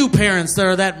just Hindu parents that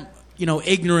are that,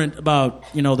 ignorant about,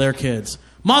 their kids.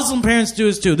 Muslim parents do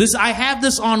this too. I have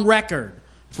this on record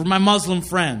for my Muslim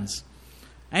friends.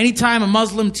 Anytime a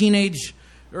Muslim teenager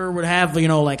would have,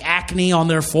 acne on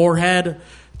their forehead,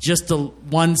 just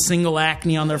one single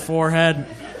acne on their forehead,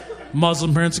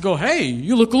 Muslim parents would go, "Hey,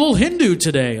 you look a little Hindu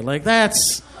today." Like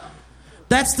that's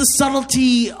the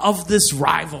subtlety of this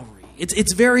rivalry.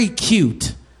 It's very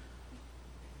cute,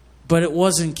 but it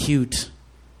wasn't cute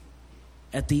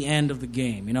at the end of the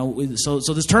game. So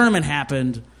this tournament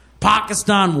happened.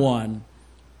 Pakistan won.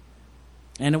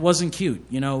 And it wasn't cute.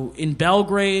 In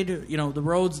Belgrade,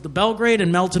 the Belgrade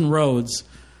and Melton roads,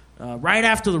 right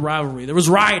after the rivalry, there was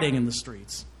rioting in the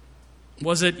streets.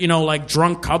 Was it, like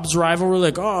drunk Cubs rivalry?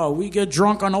 Like, oh, we get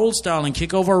drunk on Old Style and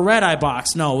kick over a red eye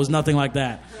box. No, it was nothing like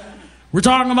that. We're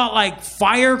talking about like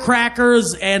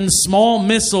firecrackers and small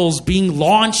missiles being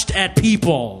launched at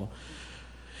people.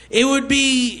 It would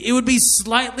be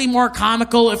slightly more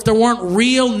comical if there weren't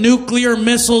real nuclear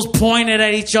missiles pointed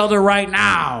at each other right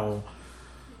now.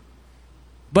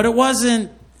 But it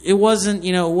wasn't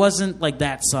like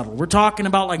that subtle. We're talking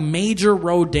about like major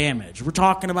road damage. We're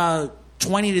talking about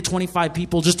 20 to 25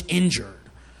 people just injured.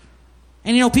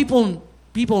 And people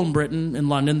in Britain, in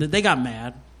London, they got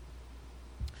mad.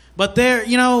 But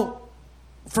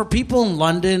for people in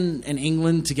London and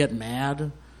England to get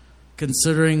mad,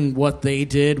 considering what they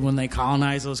did when they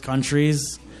colonized those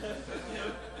countries,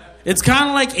 it's kind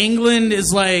of like England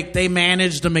is like they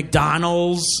managed a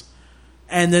McDonald's.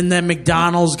 And then that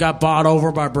McDonald's got bought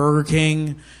over by Burger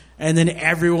King. And then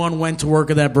everyone went to work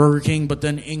at that Burger King. But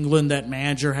then England, that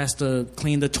manager, has to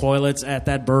clean the toilets at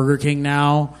that Burger King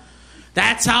now.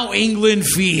 That's how England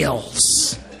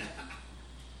feels.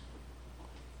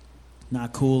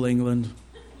 Not cool, England.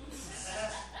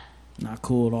 Not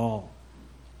cool at all.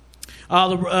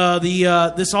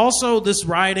 This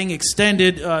rioting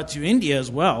extended to India as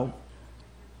well.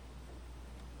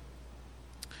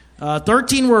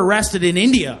 13 were arrested in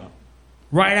India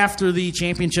right after the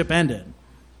championship ended.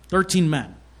 13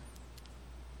 men.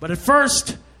 But at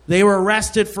first, they were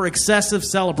arrested for excessive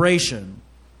celebration.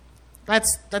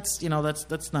 That's kind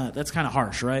of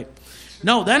harsh, right?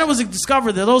 No, then it was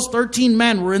discovered that those 13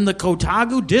 men were in the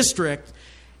Kotagu district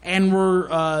and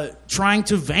were trying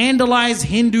to vandalize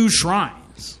Hindu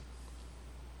shrines.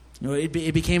 It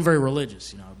became very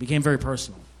religious. It became very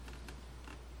personal.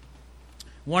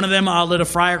 One of them lit a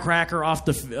firecracker off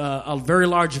a very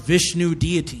large Vishnu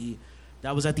deity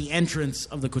that was at the entrance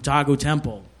of the Kotagu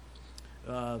temple.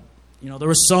 There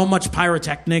was so much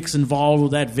pyrotechnics involved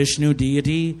with that Vishnu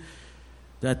deity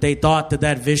that they thought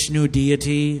that Vishnu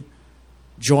deity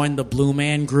joined the Blue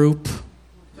Man Group.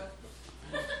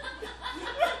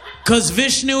 Because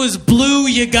Vishnu is blue,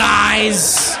 you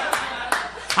guys.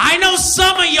 I know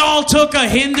some of y'all took a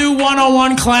Hindu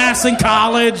 101 class in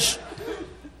college.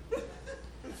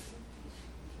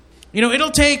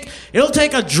 It'll take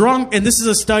a drunk, and this is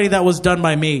a study that was done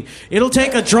by me. It'll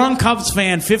take a drunk Cubs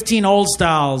fan 15 Old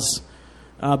Styles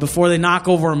before they knock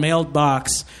over a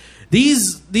mailbox.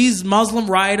 These Muslim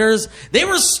rioters, they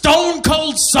were stone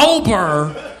cold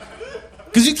sober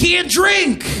because you can't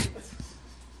drink.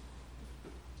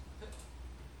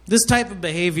 This type of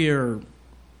behavior,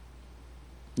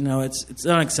 it's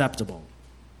unacceptable.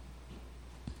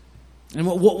 And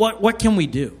what can we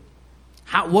do?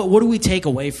 What do we take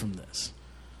away from this?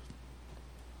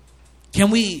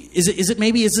 Is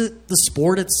it the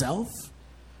sport itself?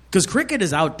 Because cricket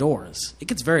is outdoors. It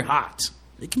gets very hot.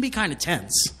 It can be kind of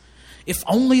tense. If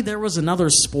only there was another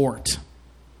sport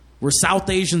where South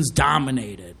Asians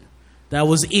dominated, that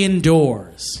was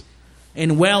indoors,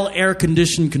 in well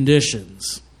air-conditioned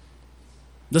conditions.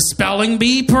 The spelling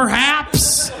bee,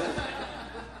 perhaps?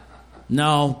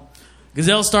 No, because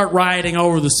they'll start rioting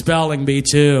over the spelling bee,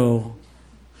 too.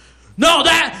 No,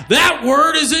 that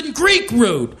word is in Greek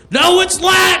root. No, it's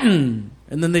Latin.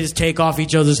 And then they just take off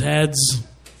each other's heads.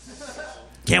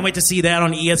 Can't wait to see that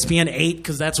on ESPN 8,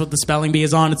 because that's what the spelling bee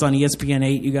is on. It's on ESPN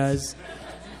 8, you guys.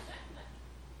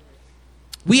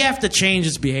 We have to change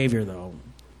this behavior, though.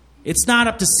 It's not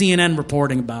up to CNN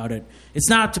reporting about it. It's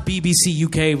not up to BBC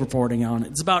UK reporting on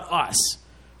it. It's about us.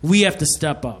 We have to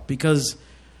step up because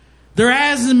there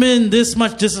hasn't been this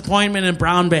much disappointment in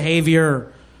brown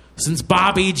behavior since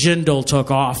Bobby Jindal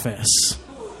took office.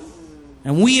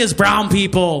 And we as brown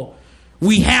people,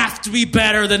 we have to be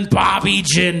better than Bobby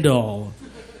Jindal.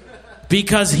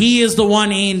 Because he is the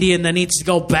one Indian that needs to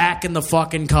go back in the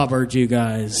fucking cupboard, you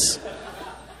guys.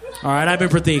 All right, I've been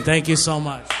Pratik. Thank you so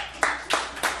much.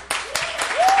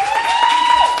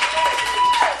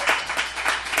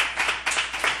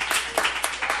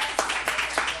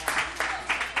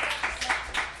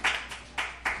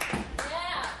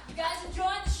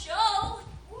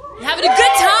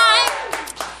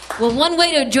 Well, one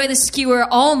way to enjoy the Skewer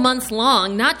all month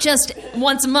long, not just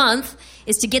once a month,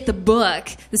 is to get the book.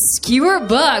 The Skewer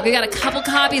book. We got a couple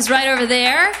copies right over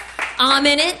there. I'm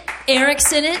in it.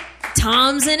 Eric's in it.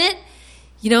 Tom's in it.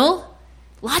 You know,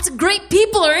 lots of great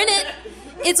people are in it.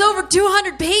 It's over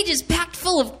 200 pages packed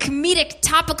full of comedic,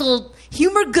 topical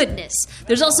humor goodness.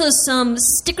 There's also some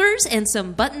stickers and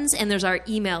some buttons, and there's our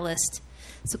email list.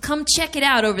 So come check it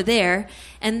out over there.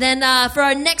 And then for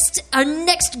our next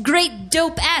great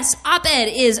dope-ass op-ed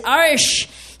is Arish.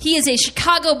 He is a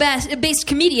Chicago-based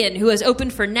comedian who has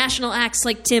opened for national acts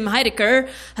like Tim Heidecker,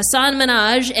 Hassan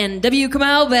Minhaj, and W.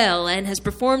 Kamau Bell, and has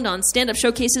performed on stand-up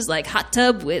showcases like Hot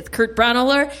Tub with Kurt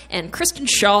Braunohler and Kristen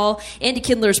Schaal, Andy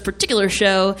Kindler's Particular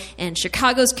Show, and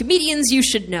Chicago's Comedians You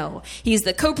Should Know. He's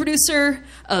the co-producer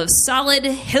of Solid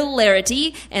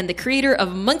Hilarity and the creator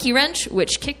of Monkey Wrench,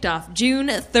 which kicked off June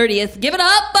 30th. Give it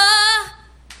up!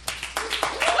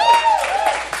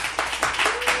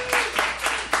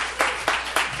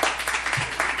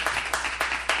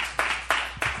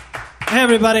 Hey,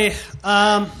 everybody.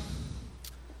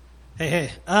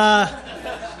 Hey.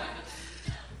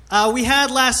 We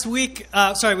had last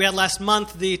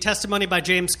month the testimony by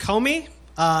James Comey.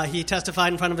 He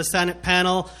testified in front of a Senate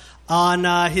panel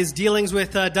on his dealings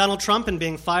with Donald Trump and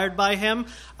being fired by him.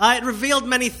 It revealed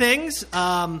many things.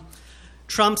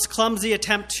 Trump's clumsy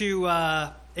attempt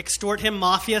to extort him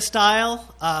mafia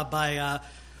style by...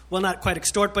 well, not quite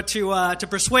extort, but to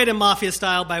persuade him mafia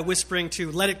style by whispering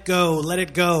to let it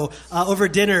go, over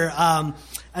dinner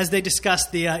as they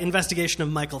discussed the investigation of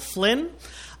Michael Flynn.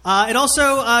 It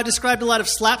also described a lot of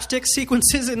slapstick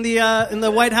sequences in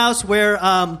the White House where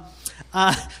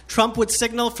Trump would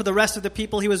signal for the rest of the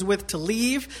people he was with to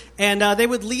leave, and they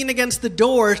would lean against the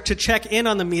door to check in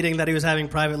on the meeting that he was having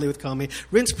privately with Comey.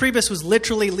 Reince Priebus was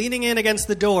literally leaning in against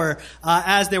the door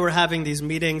as they were having these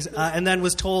meetings, and then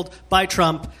was told by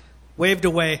Trump, waved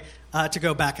away to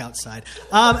go back outside.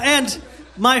 And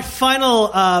my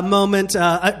final moment,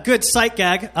 a good sight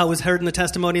gag was heard in the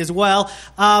testimony as well.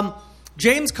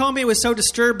 James Comey was so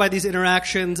disturbed by these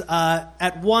interactions,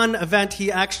 at one event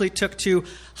he actually took to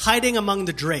hiding among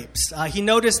the drapes. He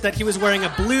noticed that he was wearing a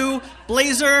blue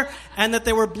blazer and that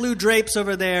there were blue drapes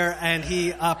over there, and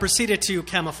he proceeded to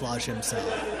camouflage himself.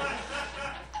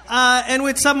 And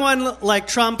with someone like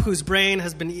Trump, whose brain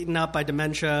has been eaten up by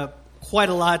dementia quite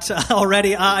a lot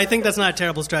already, I think that's not a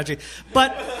terrible strategy.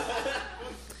 But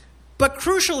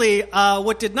crucially,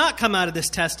 what did not come out of this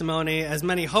testimony, as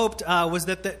many hoped, was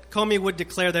that Comey would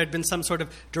declare there had been some sort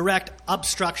of direct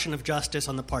obstruction of justice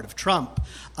on the part of Trump.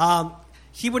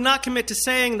 He would not commit to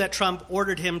saying that Trump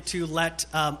ordered him to let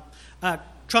the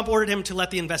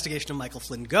investigation of Michael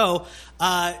Flynn go.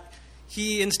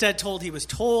 He instead told he was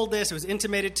told this, it was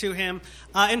intimated to him.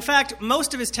 In fact,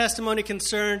 most of his testimony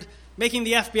concerned making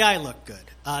the FBI look good,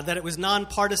 that it was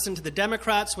nonpartisan to the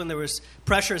Democrats when there was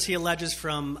pressure, as he alleges,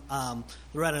 from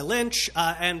Loretta Lynch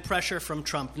and pressure from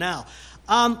Trump now.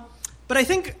 But I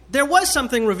think there was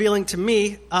something revealing to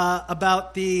me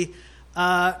about the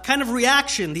kind of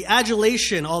reaction, the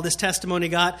adulation all this testimony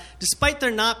got, despite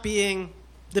there not being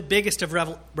the biggest of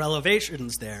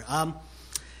revelations there.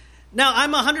 Now,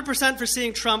 I'm 100% for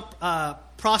seeing Trump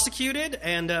prosecuted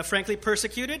and, frankly,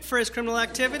 persecuted for his criminal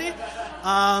activity.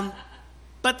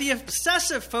 But the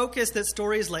obsessive focus that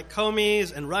stories like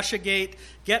Comey's and Russiagate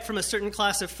get from a certain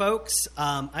class of folks,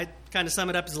 I kind of sum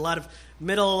it up as a lot of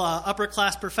middle,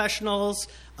 upper-class professionals,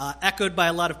 echoed by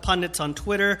a lot of pundits on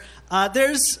Twitter.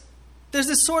 There's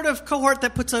this sort of cohort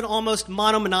that puts an almost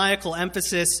monomaniacal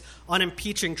emphasis on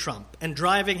impeaching Trump and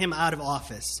driving him out of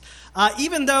office.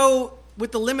 Even though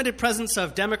with the limited presence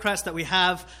of Democrats that we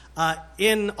have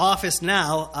in office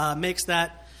now makes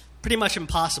that pretty much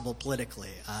impossible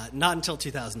politically, not until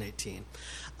 2018.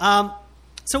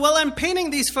 So while I'm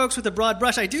painting these folks with a broad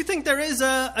brush, I do think there is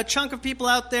a chunk of people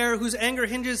out there whose anger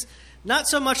hinges not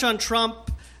so much on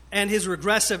Trump and his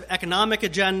regressive economic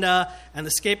agenda and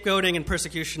the scapegoating and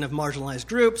persecution of marginalized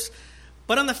groups,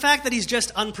 but on the fact that he's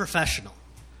just unprofessional,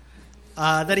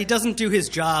 that he doesn't do his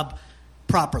job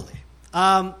properly.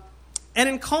 And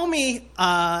in Comey,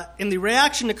 in the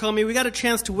reaction to Comey, we got a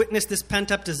chance to witness this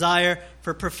pent-up desire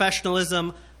for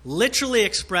professionalism literally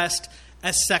expressed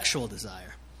as sexual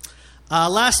desire.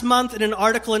 Last month, in an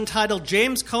article entitled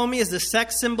 "James Comey is the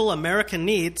Sex Symbol America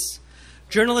Needs,"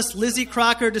 journalist Lizzie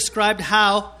Crocker described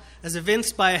how, as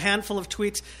evinced by a handful of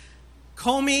tweets,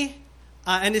 Comey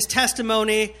and his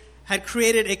testimony had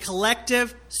created a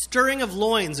collective stirring of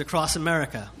loins across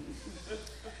America.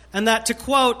 And that, to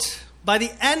quote, by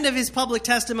the end of his public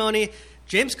testimony,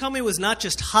 James Comey was not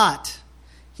just hot,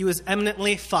 he was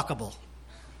eminently fuckable.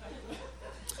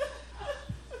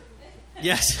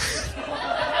 Yes.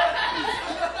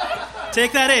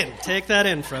 Take that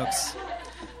in, folks.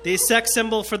 The sex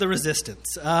symbol for the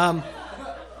resistance.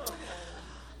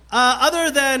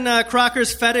 Other than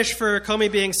Crocker's fetish for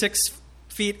Comey being 6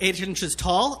 feet 8 inches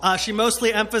tall, she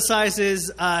mostly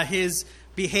emphasizes his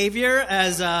behavior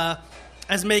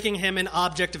as making him an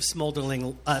object of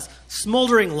smoldering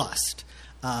lust.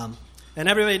 And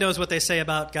everybody knows what they say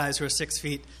about guys who are 6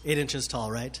 feet 8 inches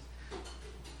tall, right?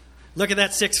 Look at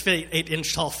that 6 feet 8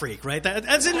 inch tall freak, right?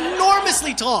 That's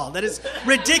enormously tall. That is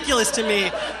ridiculous to me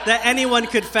that anyone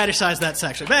could fetishize that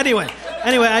section. But anyway,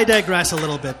 I digress a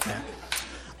little bit there.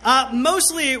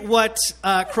 Mostly what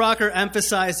Crocker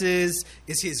emphasizes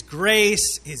is his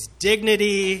grace, his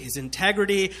dignity, his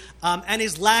integrity, and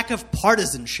his lack of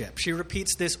partisanship. She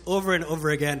repeats this over and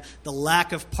over again, the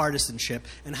lack of partisanship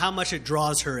and how much it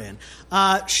draws her in.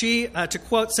 She, to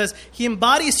quote, says, "He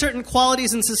embodies certain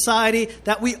qualities in society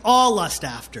that we all lust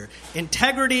after: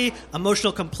 integrity,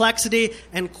 emotional complexity,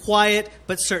 and quiet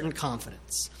but certain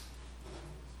confidence."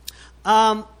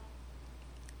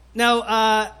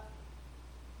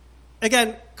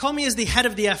 Again, Comey is the head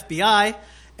of the FBI,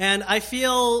 and I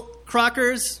feel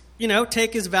Crocker's,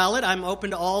 take is valid. I'm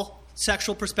open to all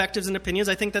sexual perspectives and opinions.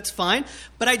 I think that's fine.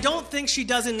 But I don't think she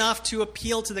does enough to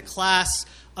appeal to the class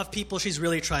of people she's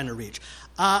really trying to reach.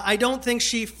 I don't think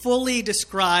she fully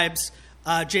describes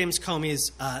James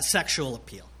Comey's sexual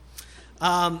appeal,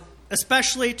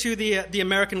 especially to the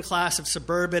American class of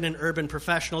suburban and urban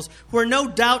professionals who are no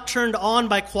doubt turned on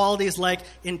by qualities like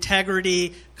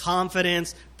integrity,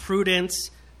 confidence,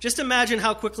 prudence. Just imagine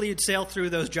how quickly you'd sail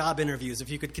through those job interviews if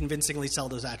you could convincingly sell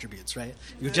those attributes, right?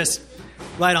 You would just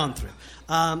right on through.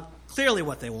 Clearly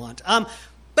what they want.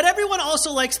 But everyone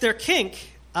also likes their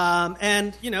kink.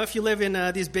 And, if you live in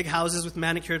these big houses with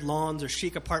manicured lawns or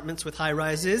chic apartments with high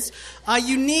rises,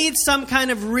 you need some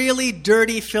kind of really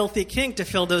dirty, filthy kink to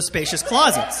fill those spacious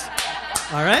closets.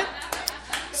 All right?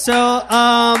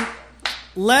 So,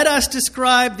 let us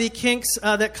describe the kinks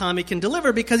that Comey can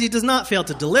deliver, because he does not fail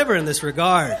to deliver in this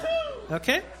regard.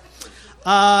 Okay?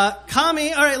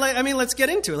 Comey, all right, let's get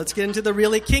into it. Let's get into the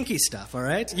really kinky stuff, all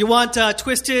right? You want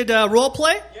twisted role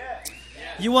play?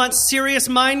 You want serious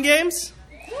mind games?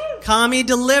 Comey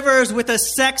delivers with a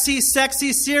sexy,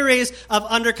 sexy series of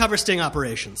undercover sting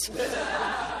operations.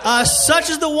 Such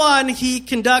as the one he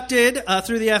conducted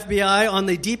through the FBI on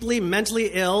the deeply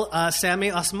mentally ill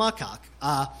Sami Osmakak.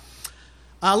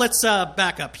 Let's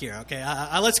back up here, okay?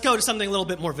 Let's go to something a little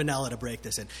bit more vanilla to break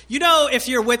this in. If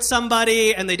you're with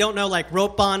somebody and they don't know,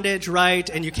 rope bondage, right,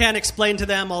 and you can't explain to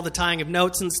them all the tying of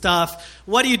notes and stuff,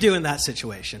 what do you do in that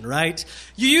situation, right?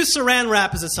 You use saran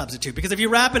wrap as a substitute, because if you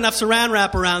wrap enough saran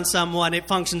wrap around someone, it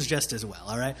functions just as well,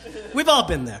 all right? We've all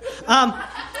been there.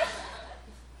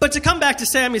 But to come back to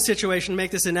Sammy's situation, make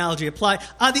this analogy apply,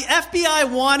 the FBI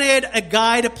wanted a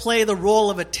guy to play the role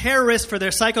of a terrorist for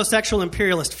their psychosexual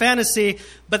imperialist fantasy,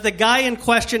 but the guy in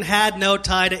question had no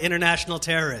tie to international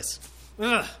terrorists.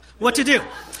 Ugh. What to do?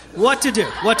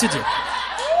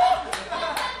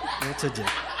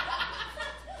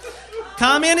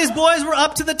 Comey and his boys were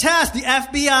up to the task. The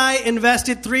FBI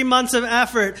invested 3 months of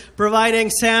effort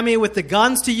providing Sammy with the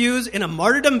guns to use in a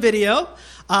martyrdom video,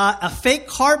 a fake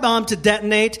car bomb to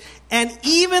detonate, and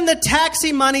even the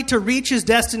taxi money to reach his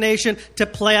destination to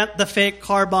plant the fake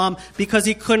car bomb, because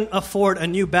he couldn't afford a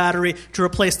new battery to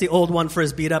replace the old one for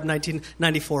his beat-up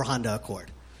 1994 Honda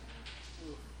Accord.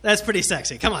 That's pretty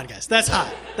sexy. Come on, guys. That's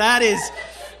hot. That is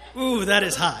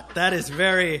hot. That is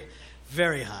very,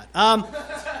 very hot.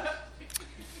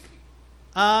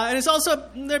 And it's also,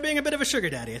 they're being a bit of a sugar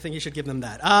daddy. I think you should give them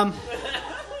that.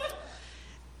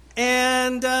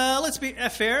 And let's be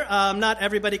fair. Not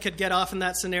everybody could get off in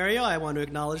that scenario. I want to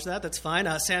acknowledge that. That's fine.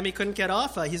 Sammy couldn't get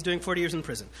off. He's doing 40 years in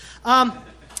prison.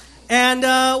 And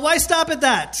why stop at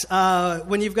that?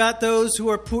 When you've got those who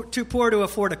are too poor to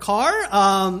afford a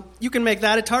car, you can make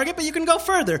that a target, but you can go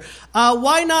further.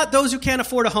 Why not those who can't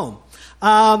afford a home?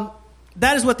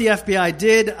 That is what the FBI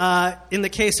did in the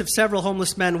case of several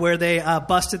homeless men where they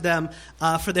busted them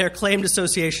for their claimed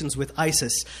associations with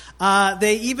ISIS.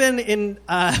 They even, in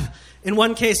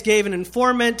one case, gave an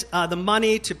informant the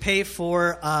money to pay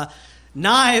for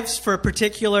knives for a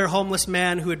particular homeless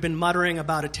man who had been muttering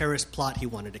about a terrorist plot he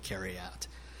wanted to carry out.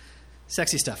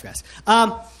 Sexy stuff, guys.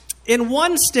 In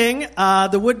one sting,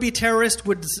 the would-be terrorist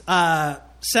would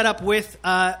set up with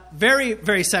a very,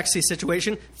 very sexy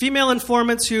situation, female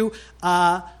informants who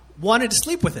wanted to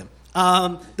sleep with him.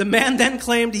 The man then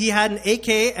claimed he had an AK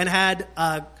and had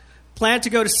planned to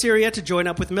go to Syria to join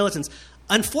up with militants.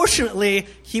 Unfortunately,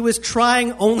 he was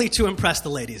trying only to impress the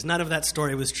ladies. None of that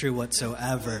story was true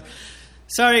whatsoever.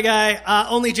 Sorry, guy.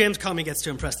 Only James Comey gets to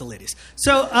impress the ladies.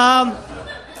 So,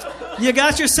 you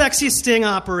got your sexy sting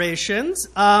operations,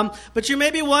 but you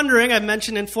may be wondering, I've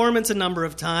mentioned informants a number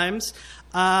of times.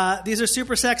 These are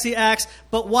super sexy acts,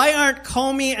 but why aren't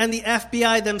Comey and the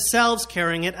FBI themselves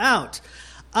carrying it out?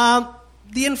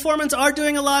 The informants are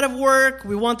doing a lot of work.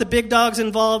 We want the big dogs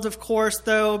involved, of course,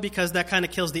 though, because that kind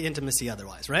of kills the intimacy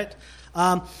otherwise, right?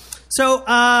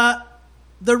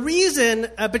 The reason,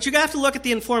 but you have to look at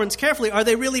the informants carefully. Are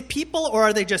they really people or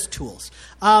are they just tools?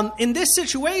 In this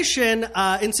situation,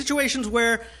 in situations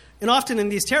where, and often in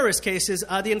these terrorist cases,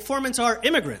 the informants are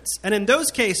immigrants. And in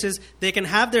those cases, they can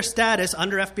have their status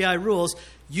under FBI rules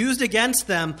used against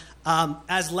them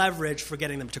as leverage for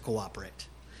getting them to cooperate.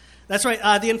 That's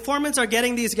right. The informants are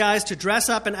getting these guys to dress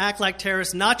up and act like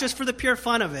terrorists, not just for the pure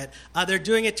fun of it. They're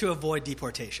doing it to avoid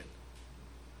deportation.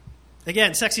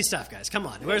 Again, sexy stuff, guys. Come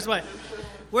on.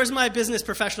 Where's my business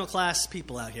professional class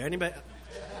people out here? Anybody?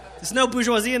 There's no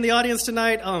bourgeoisie in the audience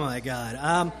tonight? Oh, my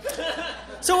God.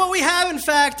 So what we have, in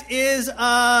fact, is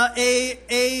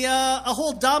a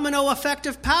whole domino effect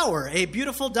of power, a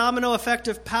beautiful domino effect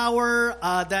of power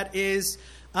that is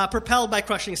propelled by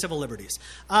crushing civil liberties.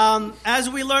 As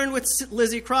we learned with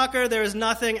Lizzie Crocker, there is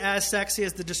nothing as sexy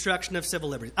as the destruction of civil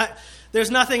liberties. There's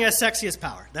nothing as sexy as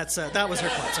power. That was her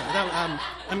quote. Sorry,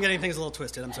 I'm getting things a little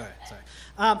twisted. I'm sorry.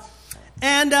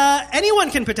 And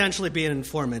anyone can potentially be an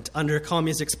informant under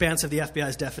Comey's expanse of the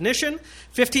FBI's definition.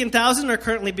 15,000 are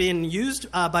currently being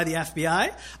used by the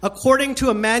FBI. According to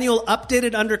a manual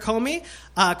updated under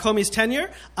Comey's tenure,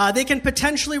 they can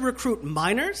potentially recruit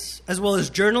minors as well as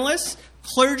journalists,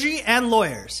 clergy, and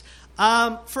lawyers.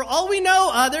 For all we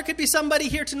know, there could be somebody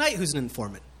here tonight who's an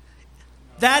informant.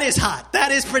 That is hot.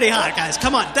 That is pretty hot, guys.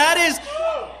 Come on. That is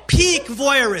peak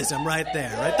voyeurism right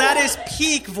there. Right? That is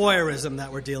peak voyeurism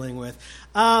that we're dealing with.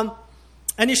 And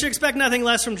you should expect nothing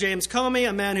less from James Comey,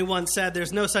 a man who once said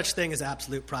there's no such thing as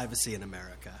absolute privacy in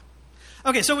America.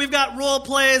 Okay, so we've got role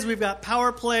plays, we've got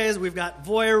power plays, we've got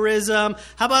voyeurism.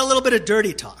 How about a little bit of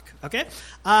dirty talk, okay?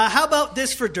 How about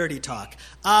this for dirty talk?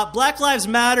 Black Lives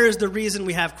Matter is the reason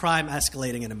we have crime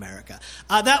escalating in America.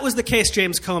 That was the case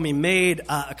James Comey made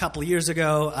a couple years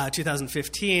ago,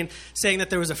 2015, saying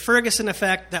that there was a Ferguson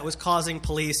effect that was causing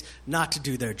police not to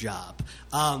do their job.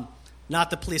 Not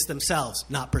the police themselves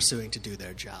not pursuing to do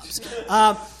their jobs.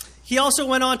 He also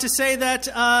went on to say that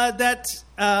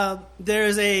there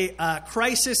is a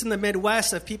crisis in the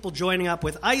Midwest of people joining up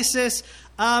with ISIS,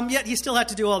 yet he still had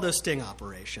to do all those sting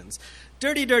operations.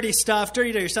 Dirty stuff.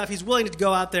 He's willing to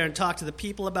go out there and talk to the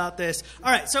people about this.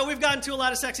 All right, so we've gotten to a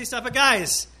lot of sexy stuff, but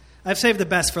guys, I've saved the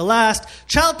best for last.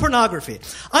 Child pornography.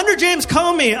 Under James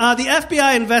Comey, the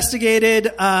FBI investigated,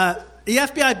 the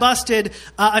FBI busted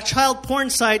a child porn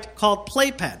site called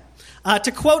Playpen.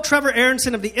 To quote Trevor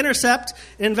Aronson of The Intercept,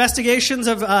 investigations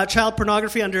of child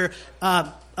pornography under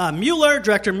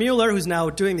Director Mueller, who's now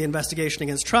doing the investigation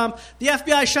against Trump, the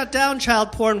FBI shut down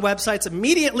child porn websites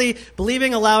immediately,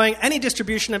 believing allowing any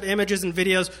distribution of images and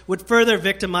videos would further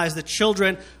victimize the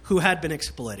children who had been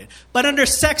exploited. But under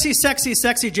sexy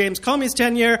James Comey's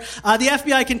tenure, the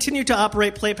FBI continued to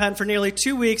operate Playpen for nearly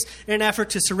 2 weeks in an effort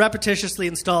to surreptitiously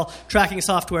install tracking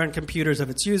software on computers of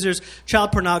its users.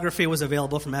 Child pornography was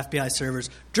available from FBI servers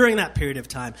during that period of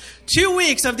time. 2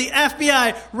 weeks of the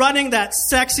FBI running that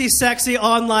sexy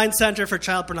online center for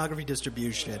child pornography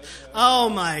distribution. Oh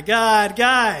my God,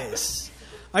 guys.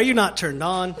 Are you not turned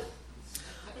on?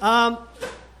 Am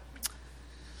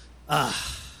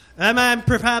I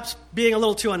perhaps being a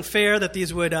little too unfair that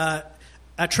these would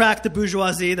attract the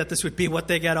bourgeoisie, that this would be what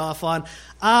they get off on?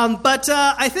 But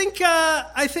I think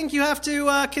you have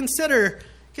to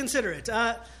consider it.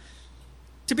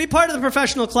 To be part of the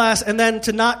professional class and then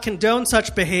to not condone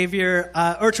such behavior,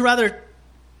 or to rather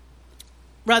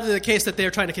rather the case that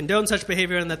they're trying to condone such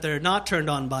behavior and that they're not turned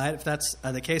on by it, if that's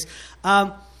the case,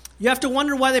 you have to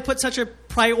wonder why they put such a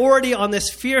priority on this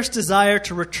fierce desire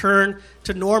to return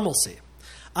to normalcy,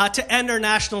 to end our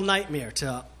national nightmare,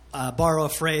 to borrow a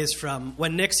phrase from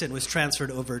when Nixon was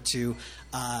transferred over to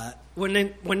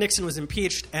when Nixon was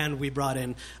impeached and we brought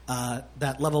in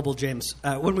that lovable James,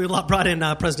 when we brought in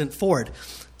President Ford.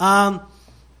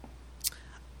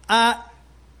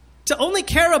 To only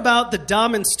care about the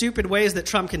dumb and stupid ways that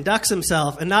Trump conducts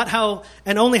himself and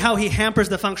only how he hampers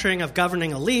the functioning of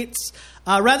governing elites,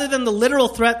 rather than the literal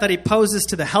threat that he poses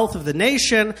to the health of the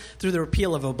nation through the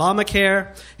repeal of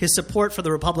Obamacare, his support for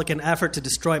the Republican effort to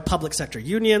destroy public sector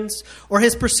unions, or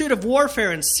his pursuit of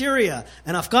warfare in Syria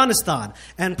and Afghanistan,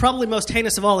 and probably most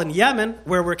heinous of all in Yemen,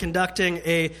 where we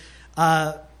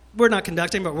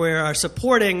are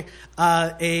supporting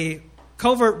a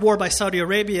covert war by Saudi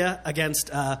Arabia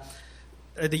against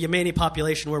the Yemeni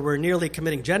population, where we're nearly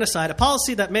committing genocide, a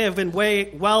policy that may have been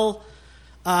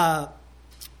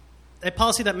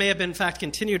in fact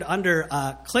continued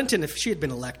under Clinton if she had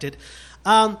been elected.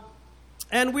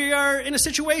 And we are in a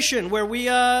situation where we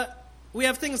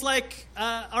have things like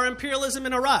our imperialism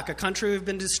in Iraq, a country we've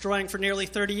been destroying for nearly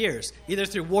 30 years, either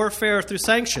through warfare or through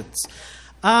sanctions.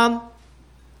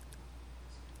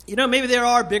 Maybe there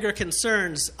are bigger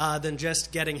concerns than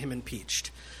just getting him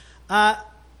impeached.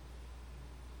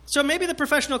 So maybe the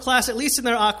professional class, at least in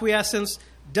their acquiescence,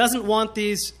 does want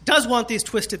these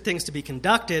twisted things to be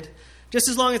conducted, just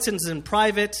as long as it's in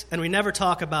private and we never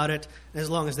talk about it, as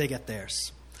long as they get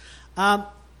theirs.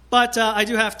 But I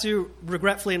do have to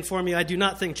regretfully inform you, I do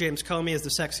not think James Comey is the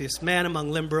sexiest man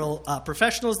among liberal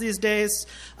professionals these days.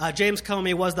 James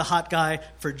Comey was the hot guy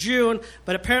for June,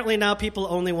 but apparently now people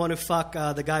only want to fuck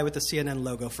the guy with the CNN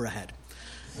logo for a head.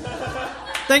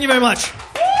 Thank you very much.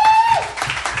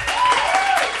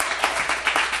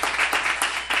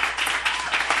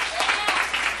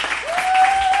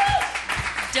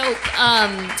 Dope.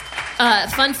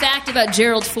 Fun fact about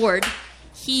Gerald Ford.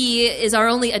 He is our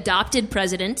only adopted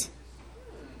president.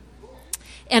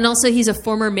 And also he's a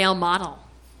former male model.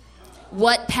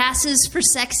 What passes for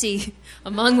sexy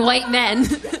among white men?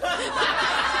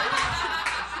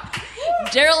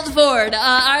 Gerald Ford.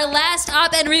 Our last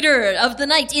op-ed reader of the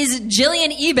night is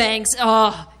Jillian Ebanks.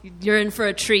 Oh, you're in for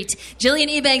a treat. Jillian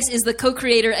Ebanks is the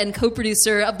co-creator and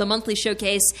co-producer of the monthly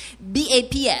showcase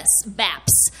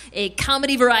BAPS, a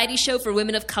comedy variety show for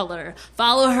women of color.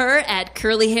 Follow her at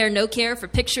Curly Hair No Care for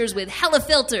pictures with hella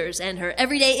filters and her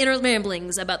everyday inner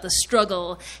ramblings about the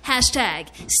struggle. Hashtag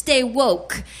stay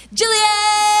woke. Jillian!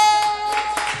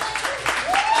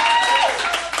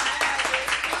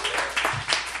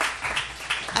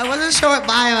 I wasn't sure what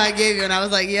bio I gave you, and I was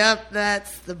like, yep,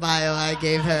 that's the bio I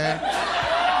gave her.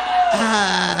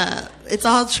 It's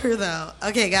all true, though.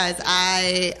 Okay, guys,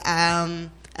 I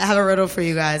have a riddle for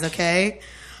you guys, okay?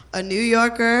 A New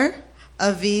Yorker,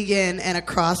 a vegan, and a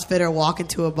CrossFitter walk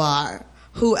into a bar.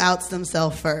 Who outs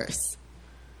themselves first?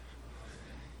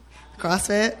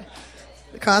 CrossFit?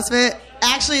 The CrossFit?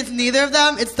 Actually, it's neither of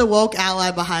them. It's the woke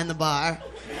ally behind the bar.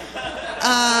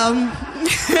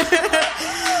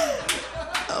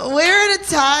 We're at a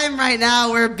time right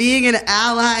now where being an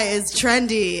ally is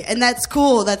trendy, and that's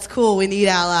cool. That's cool. We need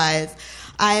allies.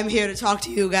 I am here to talk to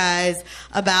you guys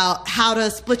about how to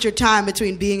split your time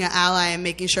between being an ally and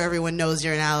making sure everyone knows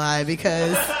you're an ally,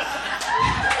 because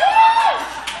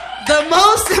the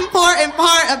most important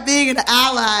part of being an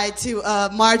ally to a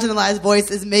marginalized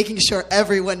voice is making sure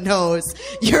everyone knows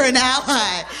you're an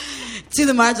ally to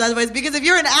the marginalized voice. Because if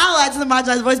you're an ally to the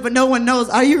marginalized voice but no one knows,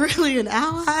 are you really an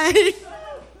ally?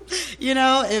 You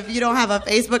know, if you don't have a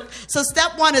Facebook. So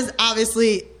step one is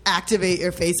obviously activate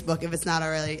your Facebook if it's not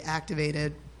already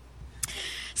activated.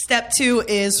 Step two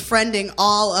is friending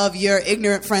all of your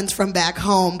ignorant friends from back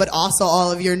home, but also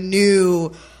all of your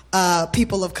new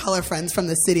people of color friends from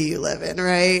the city you live in,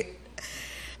 right?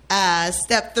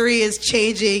 Step three is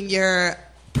changing your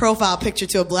profile picture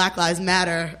to a Black Lives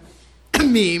Matter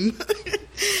meme.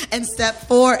 And step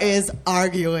four is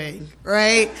arguing,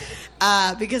 right?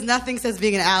 Because nothing says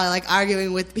being an ally like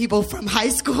arguing with people from high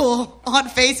school on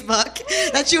Facebook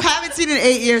that you haven't seen in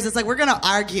 8 years. It's like, we're going to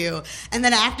argue. And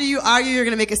then after you argue, you're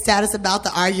going to make a status about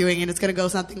the arguing, and it's going to go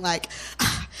something like,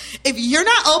 if you're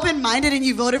not open-minded and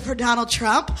you voted for Donald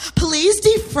Trump, please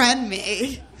defriend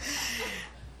me.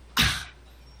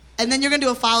 And then you're going to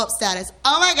do a follow-up status.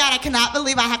 Oh, my God, I cannot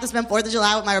believe I have to spend 4th of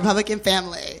July with my Republican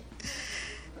family.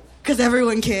 Because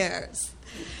everyone cares.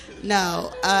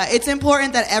 No, it's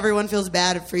important that everyone feels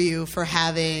bad for you for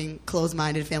having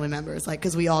closed-minded family members, like,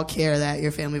 because we all care that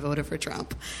your family voted for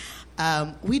Trump.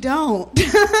 We don't.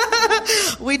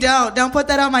 We don't. Don't put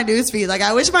that on my newsfeed. Like,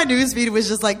 I wish my newsfeed was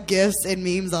just like GIFs and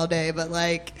memes all day, but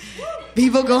like,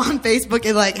 people go on Facebook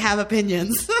and like have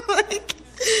opinions. Like,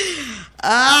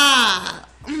 I'm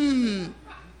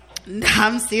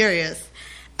serious.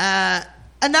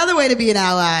 Another way to be an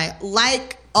ally,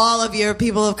 like all of your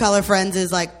people of color friends,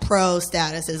 is like pro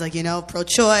statuses, like, you know,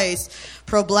 pro-choice,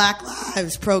 pro-black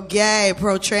lives, pro-gay,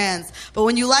 pro-trans. But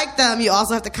when you like them, you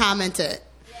also have to comment it.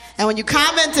 And when you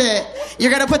comment it,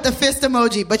 you're going to put the fist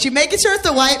emoji. But you making sure it's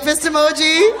the white fist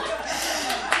emoji,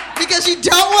 because you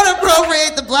don't want to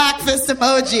appropriate the black fist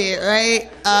emoji, right?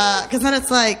 Because then it's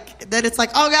like,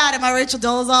 oh God, am I Rachel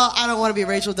Dolezal? I don't want to be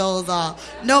Rachel Dolezal.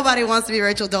 Nobody wants to be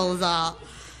Rachel Dolezal.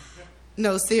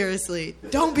 No, seriously,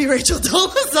 don't be Rachel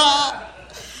Dolezal.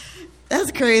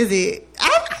 That's crazy.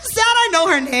 I'm sad I know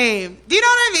her name. Do you know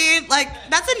what I mean? Like,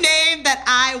 that's a name that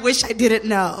I wish I didn't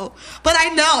know. But I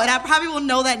know, and I probably will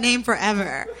know that name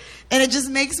forever. And it just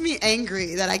makes me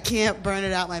angry that I can't burn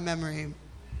it out my memory.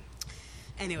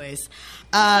 Anyways,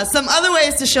 some other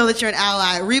ways to show that you're an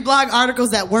ally. Reblog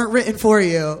articles that weren't written for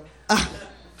you.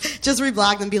 Just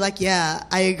reblog them and be like, yeah,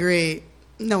 I agree.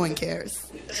 No one cares.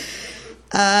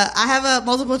 I have a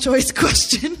multiple choice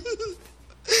question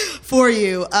for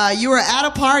you. You were at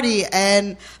a party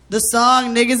and the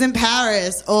song Niggas in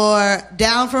Paris or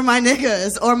Down for My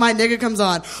Niggas or My Nigga comes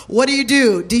on. What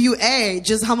do? Do you A,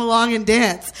 just hum along and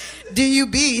dance? Do you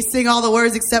B, sing all the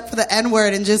words except for the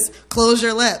N-word and just close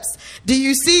your lips? Do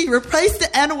you C, replace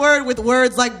the N-word with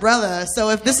words like brother? So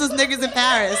if this was Niggas in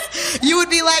Paris, you would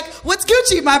be like, what's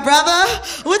Gucci, my brother?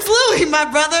 What's Louis, my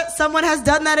brother? Someone has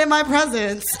done that in my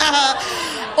presence.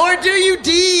 Or do you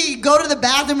D, go to the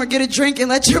bathroom or get a drink and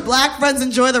let your black friends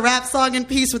enjoy the rap song in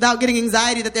peace without getting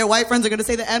anxiety that their white friends are going to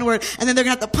say the N-word and then they're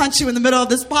going to have to punch you in the middle of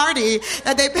this party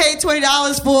that they paid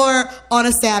 $20 for on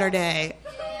a Saturday?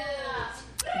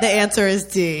 The answer is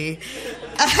D.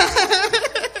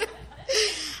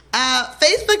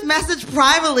 Facebook message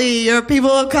privately your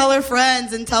people of color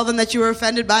friends and tell them that you were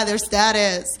offended by their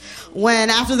status.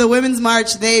 When after the Women's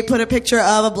March, they put a picture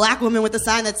of a black woman with a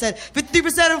sign that said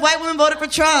 50% of white women voted for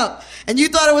Trump. And you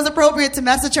thought it was appropriate to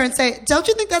message her and say, don't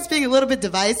you think that's being a little bit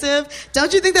divisive?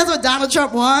 Don't you think that's what Donald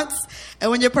Trump wants?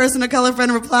 And when your person of color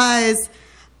friend replies,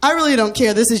 I really don't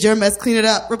care. This is your mess. Clean it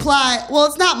up. Reply, well,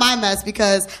 it's not my mess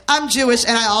because I'm Jewish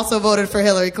and I also voted for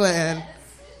Hillary Clinton.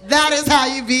 That is how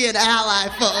you be an ally,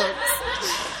 folks.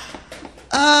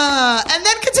 And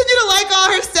then continue to like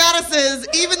all her statuses,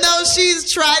 even though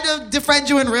she's tried to defriend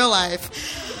you in real life.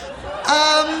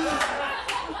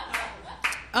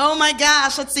 Oh my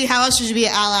gosh, let's see, how else should you be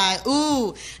an ally?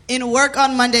 Ooh, in work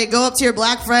on Monday, go up to your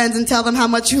black friends and tell them how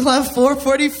much you love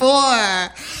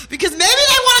 444. Because maybe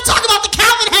they want to talk about the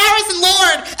Calvin Harris and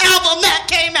Lorde album that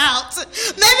came out.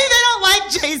 Maybe they don't like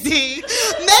Jay-Z.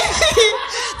 Maybe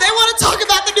they want to talk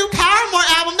about the new Paramore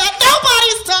album that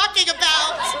nobody's talking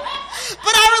about.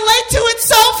 But I relate to it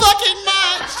so fucking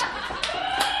much.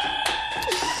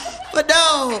 But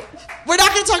no, we're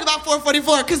not going to talk about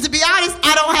 444 because, to be honest,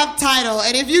 I don't have Tidal.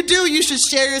 And if you do, you should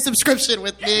share your subscription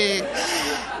with me.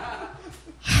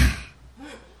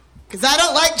 Because I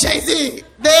don't like Jay-Z.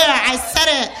 There, I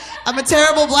said it. I'm a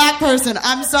terrible black person.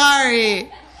 I'm sorry.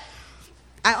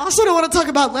 I also don't want to talk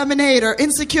about Lemonade or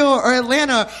Insecure or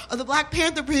Atlanta or the Black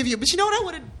Panther preview. But you know what I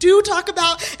want to do talk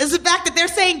about is the fact that they're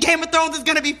saying Game of Thrones is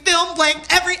going to be film length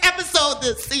every episode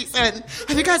this season.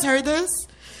 Have you guys heard this?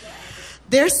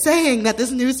 They're saying that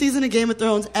this new season of Game of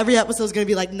Thrones, every episode is going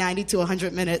to be like 90 to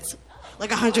 100 minutes.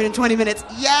 Like 120 minutes.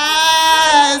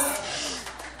 Yes!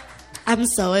 I'm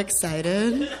so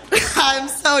excited. I'm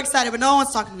so excited, but no one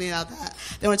wants to talk to me about that.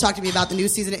 They want to talk to me about the new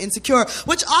season of Insecure,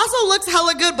 which also looks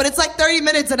hella good, but it's like 30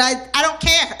 minutes and I don't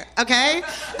care, okay?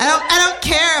 I don't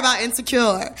care about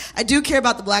Insecure. I do care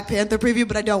about the Black Panther preview,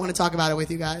 but I don't want to talk about it with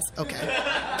you guys. Okay.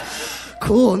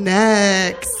 Cool,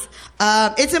 next.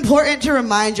 It's important to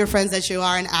remind your friends that you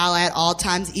are an ally at all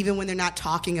times, even when they're not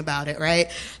talking about it,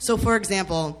 right? So, for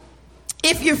example,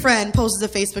 if your friend posts a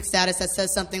Facebook status that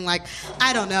says something like,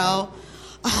 I don't know,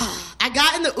 I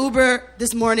got in the Uber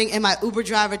this morning and my Uber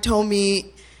driver told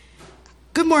me,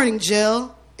 good morning,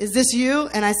 Jill. Is this you?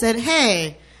 And I said,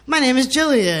 hey, my name is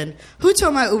Jillian. Who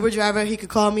told my Uber driver he could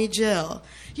call me Jill?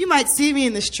 You might see me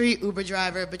in the street, Uber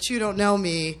driver, but you don't know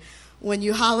me. When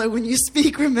you holler, when you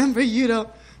speak, remember you don't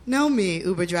know me,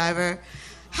 Uber driver.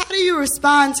 How do you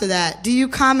respond to that? Do you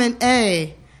comment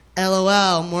A,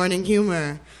 LOL, morning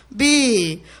humor?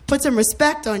 B, put some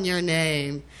respect on your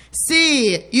name.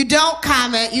 C, you don't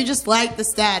comment, you just like the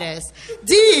status.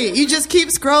 D, you just keep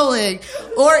scrolling.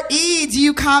 Or E, do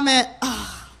you comment,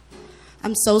 oh,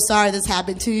 I'm so sorry this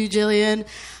happened to you, Jillian.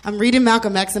 I'm reading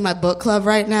Malcolm X in my book club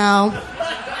right now.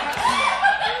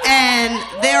 And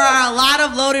there are a lot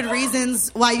of loaded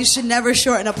reasons why you should never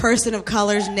shorten a person of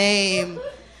color's name.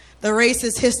 The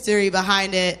racist history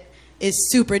behind it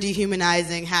is super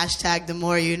dehumanizing. Hashtag the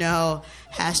more you know.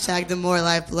 Hashtag the more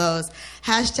life blows.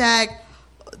 Hashtag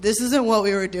this isn't what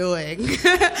we were doing.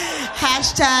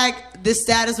 Hashtag this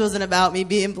status wasn't about me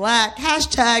being black.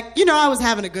 Hashtag, I was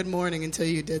having a good morning until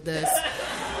you did this.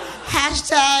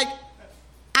 Hashtag,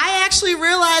 I actually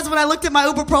realized when I looked at my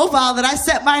Uber profile that I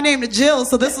set my name to Jill,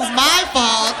 so this was my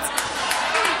fault.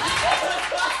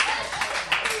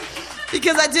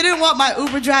 Because I didn't want my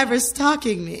Uber driver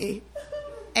stalking me.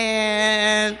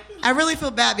 And I really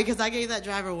feel bad because I gave that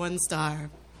driver 1 star.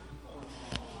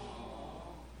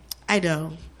 I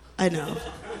know.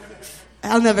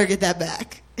 I'll never get that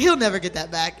back. He'll never get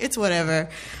that back. It's whatever.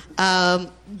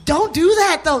 Don't do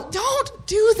that, though. Don't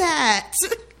do that.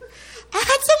 I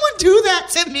had someone do that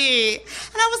to me.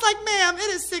 And I was like, ma'am,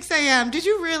 it is 6 a.m. Did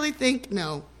you really think?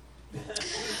 No.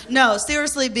 No,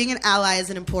 seriously, being an ally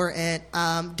isn't important.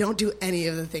 Don't do any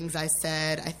of the things I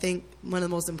said. I think one of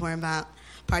the most important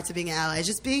parts of being an ally is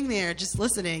just being there, just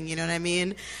listening, you know what I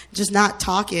mean? Just not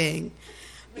talking.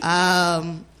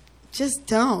 Just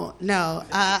don't. No,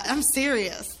 I'm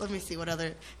serious. Let me see what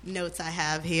other notes I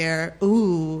have here.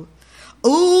 Ooh.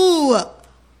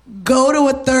 Go to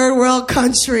a third world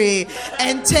country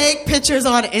and take pictures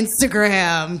on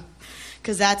Instagram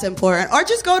because that's important. Or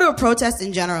just go to a protest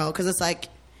in general because it's like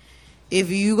if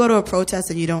you go to a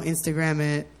protest and you don't Instagram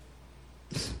it,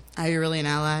 are you really an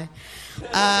ally?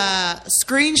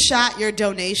 Screenshot your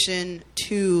donation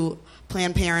to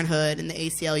Planned Parenthood and the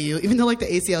ACLU, even though the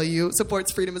ACLU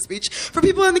supports freedom of speech for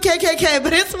people in the KKK,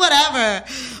 but it's whatever.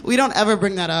 We don't ever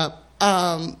bring that up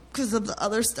because of the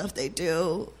other stuff they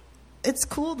do. It's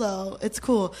cool, though. It's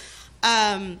cool.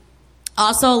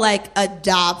 Also,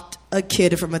 adopt a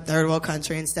kid from a third world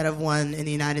country instead of one in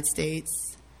the United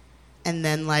States and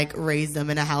then, raise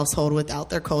them in a household without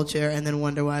their culture and then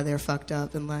wonder why they're fucked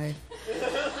up in life.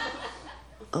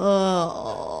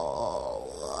 Oh,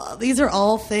 these are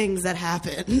all things that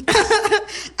happen.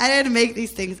 I didn't make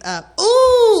these things up.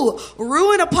 Ooh,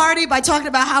 ruin a party by talking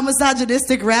about how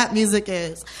misogynistic rap music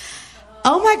is.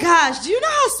 Oh my gosh, do you know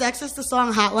how sexist the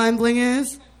song Hotline Bling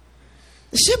is?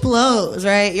 The shit blows,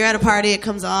 right? You're at a party, it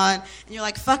comes on, and you're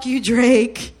like, fuck you,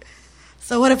 Drake.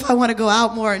 So what if I want to go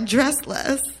out more and dress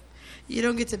less? You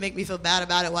don't get to make me feel bad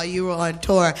about it while you were on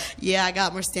tour. Yeah, I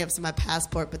got more stamps in my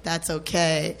passport, but that's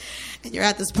okay. And you're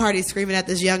at this party screaming at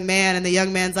this young man, and the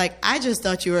young man's like, I just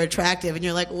thought you were attractive. And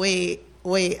you're like, wait,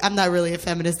 I'm not really a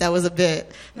feminist. That was a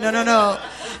bit. No.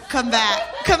 Come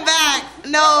back.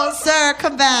 No, sir,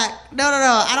 come back. No.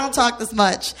 I don't talk this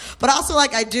much. But also,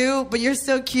 I do, but you're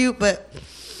so cute, but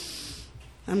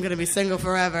I'm going to be single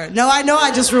forever. No, I know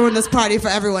I just ruined this party for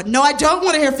everyone. No, I don't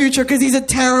want to hear Future because he's a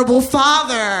terrible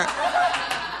father.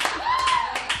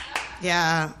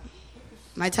 Yeah.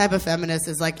 My type of feminist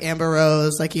is Amber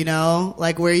Rose,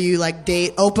 where you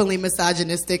date openly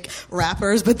misogynistic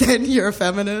rappers, but then you're a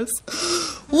feminist.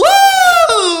 Woo!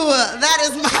 That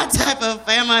is my type of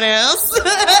feminist.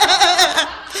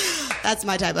 That's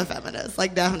my type of feminist,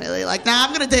 definitely. Now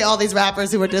I'm going to date all these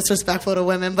rappers who are disrespectful to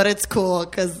women, but it's cool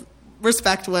because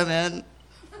respect women.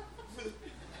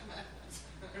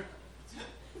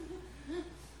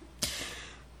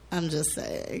 I'm just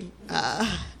saying.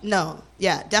 No,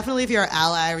 yeah, definitely if you're an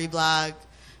ally, reblog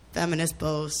Feminist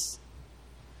Boast,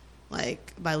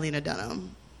 by Lena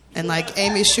Dunham. And,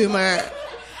 Amy Schumer,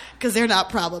 because they're not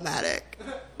problematic.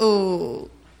 Ooh.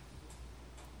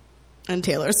 And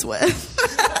Taylor Swift.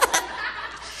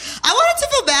 I wanted to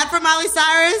feel bad for Miley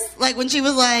Cyrus, when she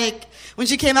was, when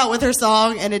she came out with her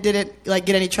song and it didn't get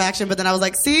any traction, but then I was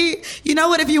like, see, you know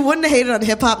what? If you wouldn't have hated on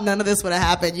hip hop, none of this would have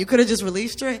happened. You could have just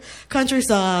released your country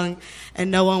song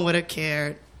and no one would have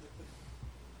cared.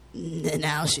 And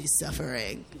now she's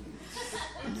suffering.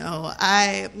 No,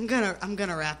 I'm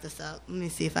gonna wrap this up. Let me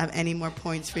see if I have any more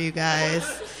points for you guys.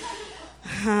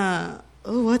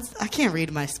 Oh, I can't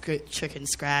read my chicken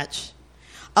scratch.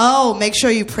 Oh, make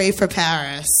sure you pray for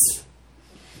Paris.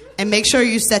 And make sure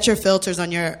you set your filters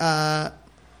on your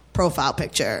profile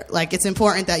picture. It's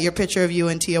important that your picture of you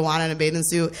in Tijuana in a bathing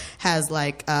suit has,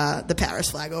 the Paris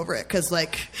flag over it. Because,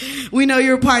 we know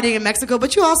you were partying in Mexico,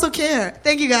 but you also care.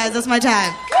 Thank you, guys. That's my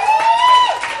time.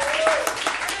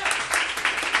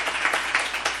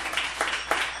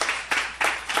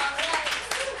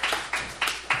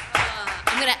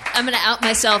 I'm gonna out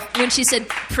myself. When she said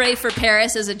 "pray for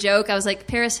Paris" as a joke, I was like,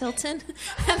 Paris Hilton, and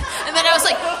then I was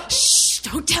like, shh,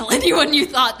 don't tell anyone you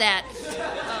thought that.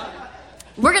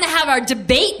 we're going to have our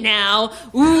debate now.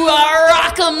 Ooh, our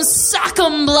rock'em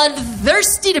sock'em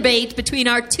bloodthirsty debate between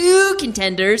our two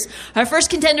contenders. Our first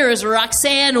contender is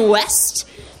Roxanne West.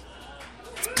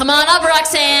 Come on up,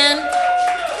 Roxanne.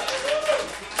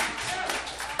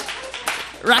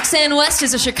 Roxanne West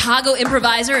is a Chicago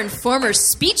improviser and former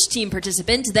speech team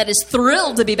participant that is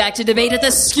thrilled to be back to debate at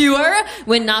the Skewer.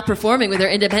 When not performing with her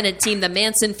independent team, the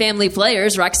Manson Family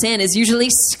Players, Roxanne is usually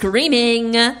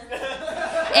screaming.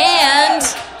 And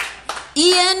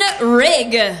Ian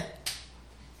Rigg.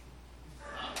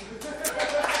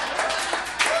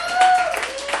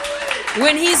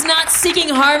 When he's not seeking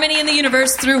harmony in the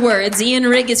universe through words, Ian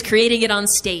Rigg is creating it on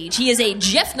stage. He is a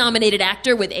Jeff-nominated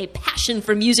actor with a passion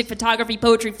for music, photography,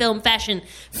 poetry, film, fashion,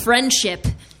 friendship.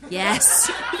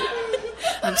 Yes.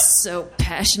 I'm so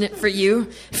passionate for you,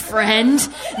 friend.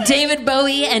 David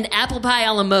Bowie and Apple Pie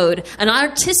a la mode. An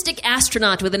artistic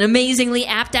astronaut with an amazingly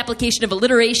apt application of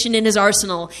alliteration in his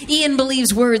arsenal. Ian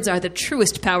believes words are the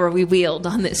truest power we wield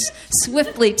on this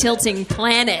swiftly tilting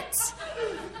planet.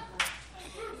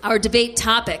 Our debate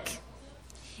topic.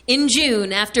 In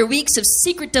June, after weeks of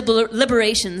secret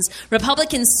deliberations,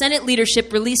 Republican Senate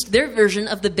leadership released their version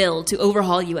of the bill to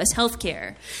overhaul U.S. health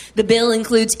care. The bill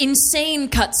includes insane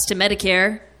cuts to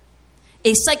Medicare,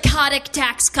 a psychotic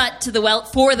tax cut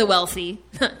for the wealthy,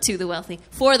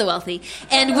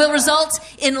 and will result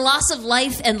in loss of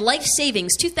life and life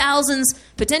savings to thousands,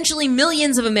 potentially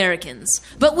millions of Americans.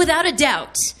 But without a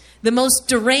doubt, the most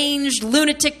deranged,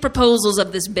 lunatic proposals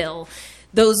of this bill,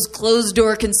 those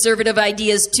closed-door conservative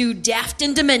ideas too daft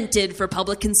and demented for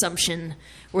public consumption,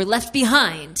 were left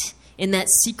behind in that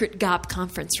secret GOP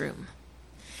conference room.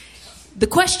 The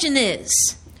question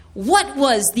is, what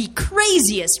was the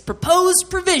craziest proposed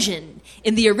provision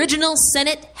in the original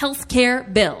Senate health care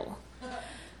bill?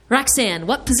 Roxanne,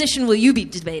 what position will you be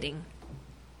debating?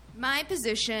 My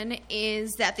position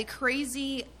is that the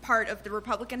crazy part of the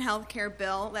Republican health care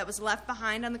bill that was left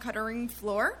behind on the cutting room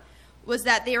floor was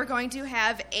that they were going to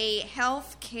have a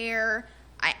health care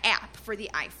app for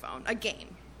the iPhone, a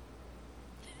game.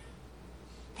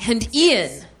 And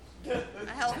Ian? A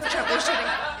health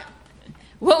troubleshooting.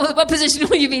 What position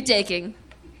will you be taking?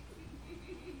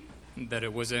 That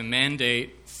it was a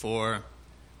mandate for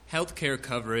health care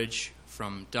coverage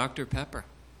from Dr. Pepper.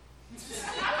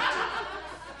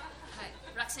 Hi.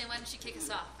 Roxanne, why don't you kick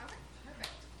us off? Okay, perfect.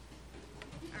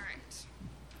 All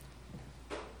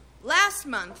right. Last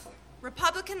month,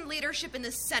 Republican leadership in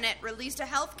the Senate released a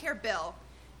health care bill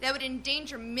that would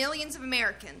endanger millions of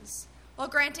Americans while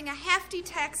granting a hefty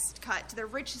tax cut to the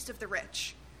richest of the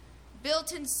rich.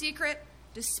 Built in secret,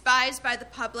 despised by the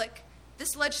public,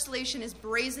 this legislation is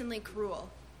brazenly cruel.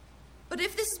 But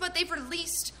if this is what they've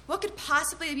released, what could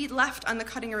possibly be left on the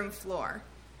cutting room floor?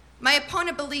 My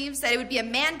opponent believes that it would be a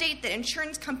mandate that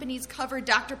insurance companies cover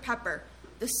Dr. Pepper,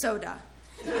 the soda.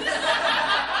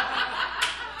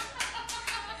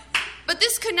 But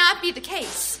this could not be the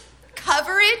case.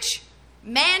 Coverage?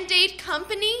 Mandate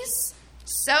companies?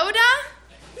 Soda?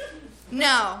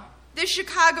 No. This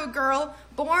Chicago girl,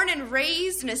 born and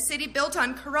raised in a city built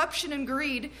on corruption and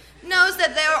greed, knows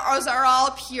that those are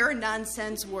all pure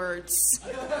nonsense words.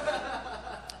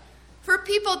 For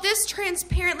people this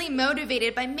transparently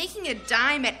motivated by making a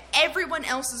dime at everyone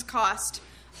else's cost,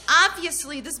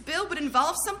 obviously this bill would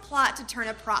involve some plot to turn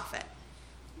a profit.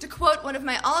 To quote one of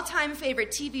my all-time favorite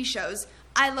TV shows,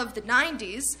 I love the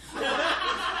 90s,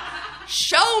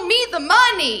 show me the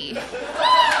money!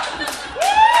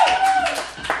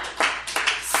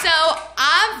 So,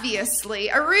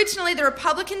 obviously, originally the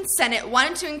Republican Senate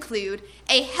wanted to include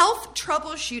a health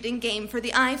troubleshooting game for the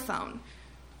iPhone.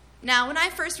 Now, when I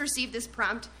first received this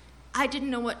prompt, I didn't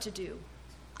know what to do.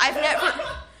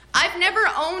 I've never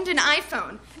owned an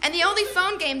iPhone, and the only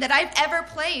phone game that I've ever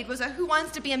played was a Who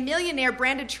Wants to Be a Millionaire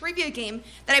branded trivia game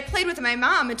that I played with my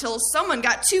mom until someone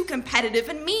got too competitive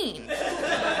and mean.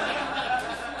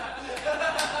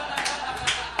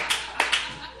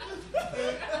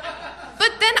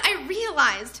 But then I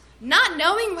realized not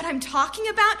knowing what I'm talking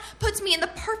about puts me in the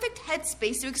perfect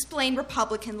headspace to explain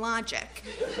Republican logic.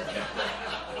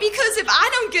 Because if I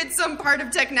don't get some part of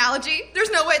technology,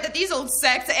 there's no way that these old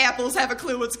sacks of apples have a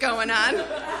clue what's going on.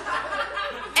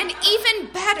 And even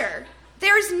better,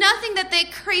 there is nothing that they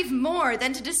crave more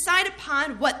than to decide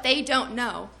upon what they don't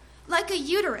know, like a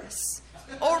uterus,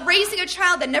 or raising a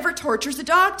child that never tortures a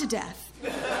dog to death.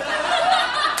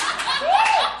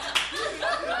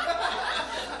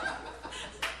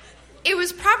 It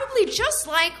was probably just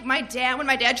like my dad when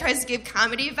my dad tries to give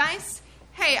comedy advice.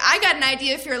 Hey, I got an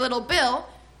idea for your little bill.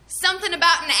 Something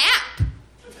about an app.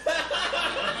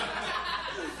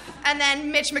 And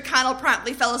then Mitch McConnell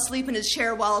promptly fell asleep in his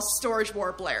chair while a storage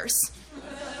war blares.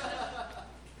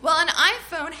 While an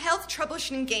iPhone health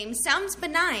troubleshooting game sounds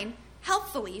benign,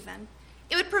 helpful even,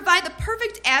 it would provide the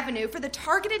perfect avenue for the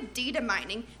targeted data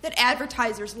mining that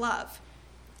advertisers love.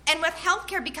 And with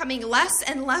healthcare becoming less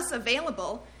and less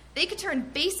available, they could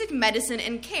turn basic medicine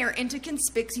and care into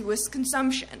conspicuous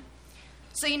consumption.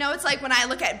 So, it's like when I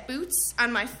look at Boots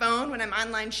on my phone when I'm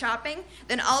online shopping,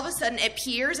 then all of a sudden it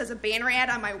appears as a banner ad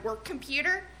on my work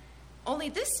computer. Only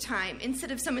this time,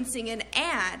 instead of someone seeing an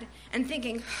ad and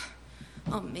thinking,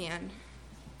 oh man,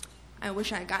 I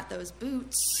wish I got those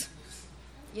boots.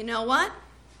 You know what?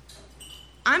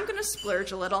 I'm going to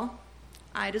splurge a little.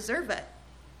 I deserve it.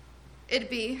 It'd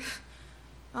be,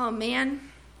 oh man,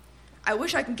 I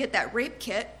wish I could get that rape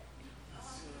kit.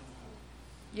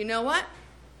 You know what?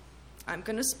 I'm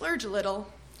going to splurge a little.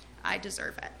 I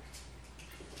deserve it.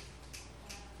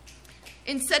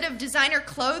 Instead of designer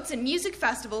clothes and music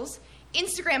festivals,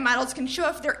 Instagram models can show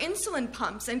off their insulin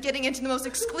pumps and getting into the most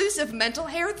exclusive mental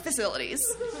health facilities.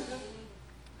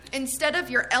 Instead of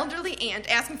your elderly aunt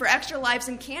asking for extra lives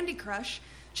in Candy Crush,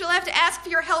 she'll have to ask for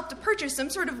your help to purchase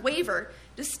some sort of waiver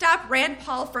to stop Rand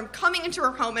Paul from coming into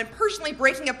her home and personally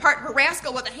breaking apart her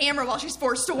rascal with a hammer while she's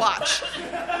forced to watch.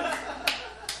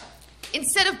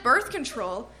 Instead of birth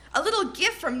control, a little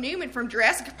gif from Newman from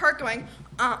Jurassic Park going,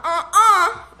 will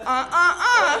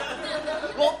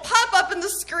pop up on the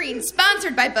screen,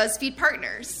 sponsored by BuzzFeed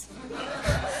Partners.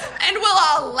 And we'll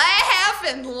all laugh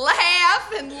and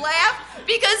laugh and laugh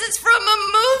because it's from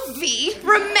a movie,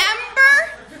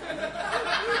 remember?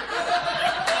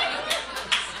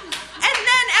 And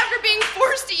then after being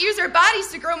forced to use our bodies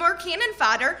to grow more cannon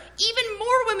fodder, even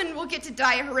more women will get to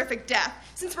die a horrific death,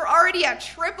 since we're already at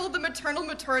triple the maternal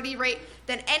mortality rate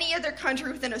than any other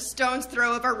country within a stone's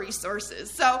throw of our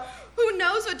resources. So who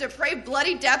knows what depraved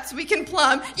bloody depths we can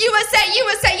plumb. USA,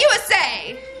 USA,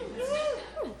 USA!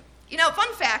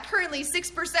 Fun fact, currently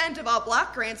 6% of all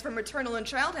block grants for maternal and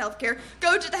child health care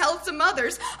go to the health of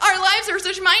mothers. Our lives are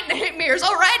such nightmares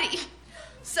already.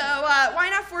 So why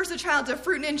not force a child to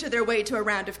fruit into their way to a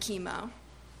round of chemo?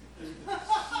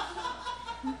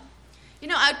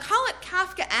 I'd call it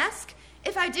Kafkaesque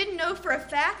if I didn't know for a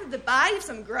fact that the body of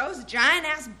some gross,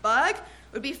 giant-ass bug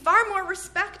would be far more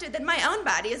respected than my own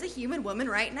body as a human woman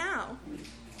right now.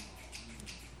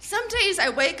 Some days I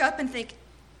wake up and think,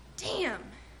 damn,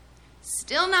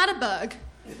 still not a bug.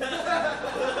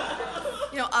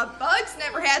 A bug's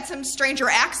never had some stranger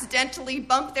accidentally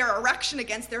bump their erection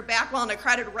against their back while in a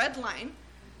crowded red line.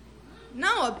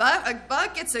 No, a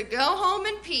bug gets to go home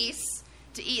in peace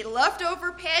to eat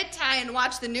leftover pad thai and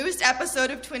watch the newest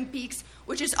episode of Twin Peaks,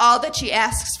 which is all that she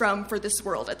asks for this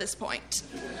world at this point.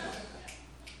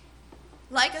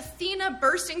 Like Athena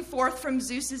bursting forth from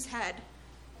Zeus's head,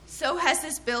 so has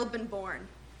this bill been born.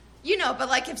 But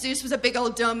like if Zeus was a big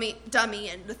old dummy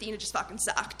and Athena just fucking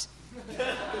sucked.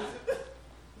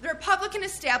 The Republican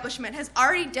establishment has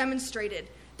already demonstrated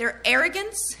their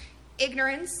arrogance,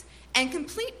 ignorance, and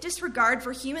complete disregard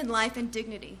for human life and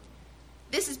dignity.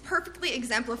 This is perfectly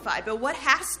exemplified by what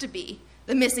has to be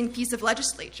the missing piece of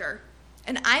legislature,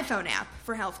 an iPhone app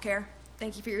for healthcare.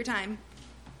 Thank you for your time.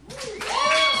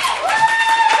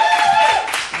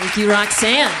 Thank you,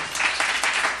 Roxanne.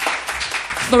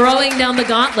 Throwing down the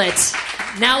gauntlet.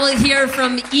 Now we'll hear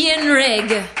from Ian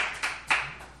Rigg.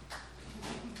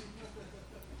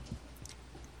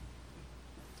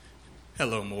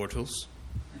 Hello, mortals.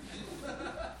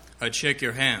 I'd shake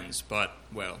your hands, but,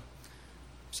 well,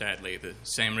 sadly, the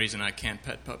same reason I can't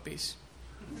pet puppies.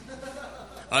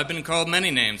 I've been called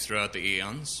many names throughout the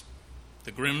eons.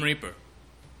 The Grim Reaper,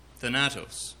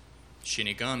 Thanatos,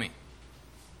 Shinigami.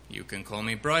 You can call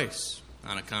me Bryce,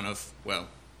 on account of, well,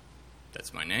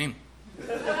 that's my name.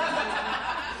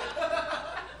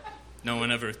 No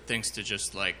one ever thinks to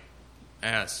just,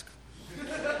 ask.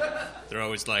 They're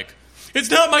always like,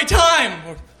 it's not my time!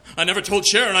 Or, I never told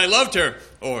Sharon I loved her.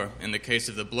 Or, in the case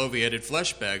of the bloviated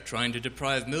flesh bag trying to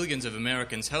deprive millions of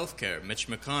Americans' health care, Mitch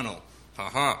McConnell.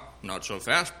 Ha, not so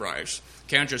fast, Bryce.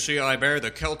 Can't you see I bear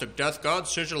the Celtic death god's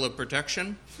sigil of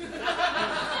protection?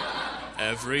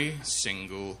 Every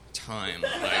single time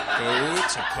I go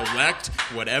to collect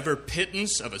whatever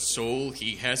pittance of a soul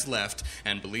he has left,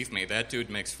 and believe me, that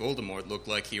dude makes Voldemort look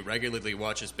like he regularly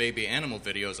watches baby animal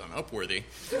videos on Upworthy.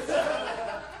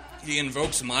 He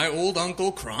invokes my old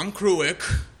uncle, Kron Kruick,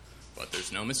 but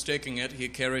there's no mistaking it, he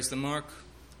carries the mark.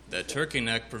 That turkey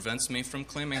neck prevents me from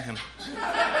claiming him.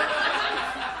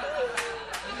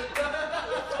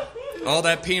 All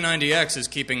that P90X is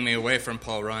keeping me away from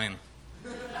Paul Ryan.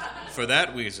 For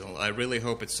that weasel, I really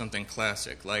hope it's something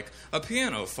classic, like a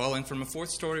piano falling from a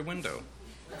fourth-story window.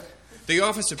 The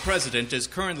office of president is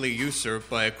currently usurped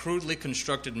by a crudely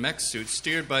constructed mech suit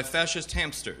steered by fascist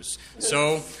hamsters.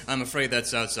 So, I'm afraid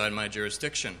that's outside my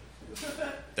jurisdiction.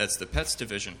 That's the pets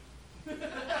division.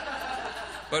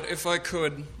 But if I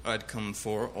could, I'd come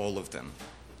for all of them.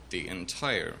 The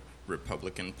entire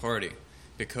Republican Party.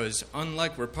 Because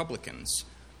unlike Republicans,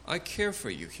 I care for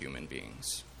you human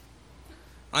beings.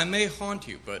 I may haunt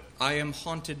you, but I am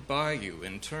haunted by you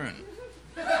in turn.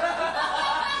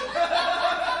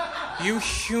 You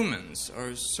humans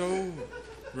are so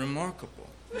remarkable.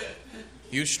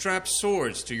 You strap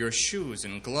swords to your shoes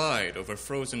and glide over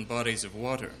frozen bodies of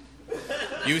water.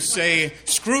 You say,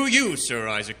 "Screw you, Sir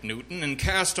Isaac Newton," and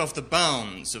cast off the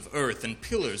bounds of earth and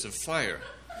pillars of fire.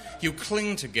 You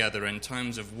cling together in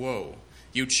times of woe.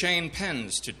 You chain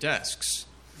pens to desks.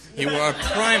 You are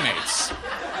primates.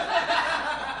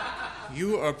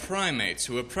 You are primates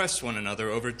who oppress one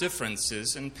another over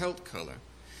differences in pelt color.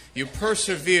 You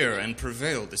persevere and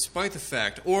prevail despite the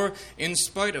fact, or in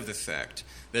spite of the fact,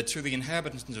 that to the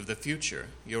inhabitants of the future,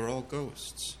 you're all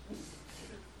ghosts.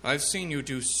 I've seen you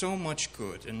do so much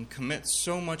good and commit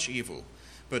so much evil,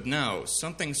 but now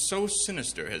something so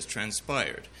sinister has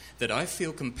transpired that I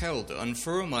feel compelled to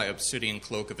unfurl my obsidian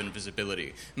cloak of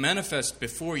invisibility, manifest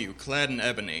before you clad in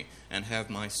ebony, and have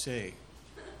my say.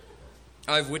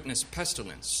 I've witnessed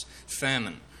pestilence,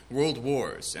 famine, world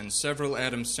wars, and several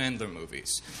Adam Sandler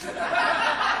movies.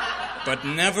 But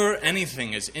never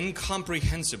anything as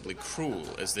incomprehensibly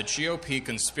cruel as the GOP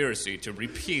conspiracy to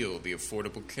repeal the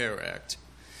Affordable Care Act.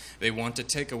 They want to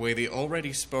take away the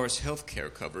already sparse health care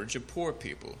coverage of poor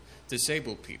people,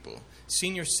 disabled people,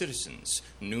 senior citizens,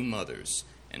 new mothers,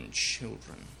 and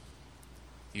children.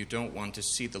 You don't want to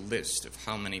see the list of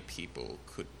how many people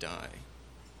could die.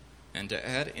 And to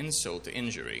add insult to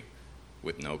injury,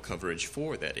 with no coverage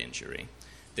for that injury,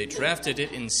 they drafted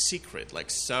it in secret like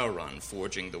Sauron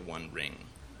forging the One Ring.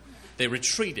 They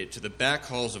retreated to the back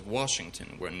halls of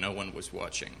Washington where no one was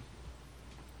watching.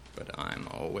 But I'm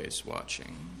always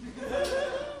watching.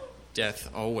 Death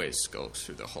always skulks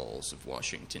through the halls of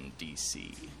Washington,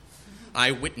 D.C.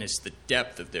 I witnessed the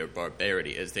depth of their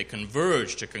barbarity as they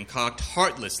converged to concoct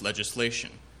heartless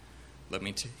legislation. Let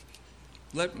me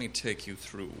take you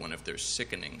through one of their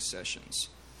sickening sessions.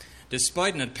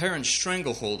 Despite an apparent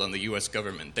stranglehold on the U.S.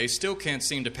 government, they still can't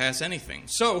seem to pass anything.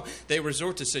 So they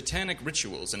resort to satanic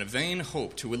rituals in a vain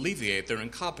hope to alleviate their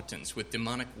incompetence with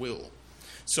demonic will.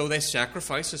 So they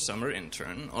sacrifice a summer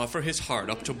intern, offer his heart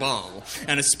up to Baal,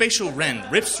 and a spatial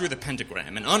rend rips through the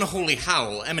pentagram. An unholy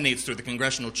howl emanates through the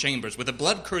congressional chambers with a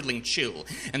blood-curdling chill,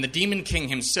 and the demon king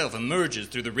himself emerges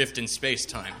through the rift in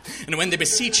space-time. And when they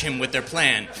beseech him with their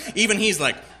plan, even he's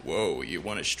like, "Whoa, you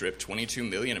want to strip 22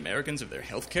 million Americans of their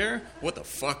health care? What the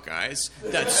fuck, guys?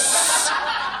 That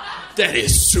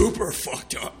is super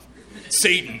fucked up.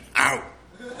 Satan, out."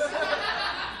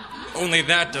 Only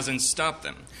that doesn't stop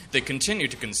them. They continue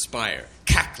to conspire,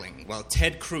 cackling, while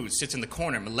Ted Cruz sits in the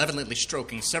corner malevolently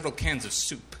stroking several cans of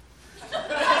soup.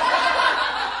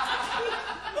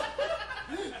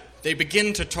 They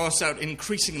begin to toss out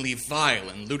increasingly vile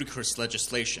and ludicrous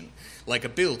legislation, like a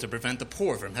bill to prevent the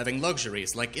poor from having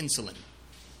luxuries like insulin.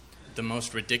 The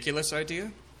most ridiculous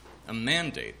idea? A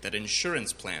mandate that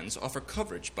insurance plans offer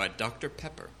coverage by Dr.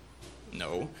 Pepper.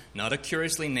 No, not a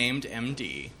curiously named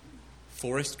MD.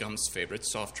 Forrest Gump's favorite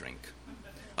soft drink.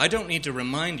 I don't need to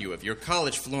remind you of your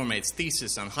college floor mate's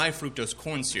thesis on high fructose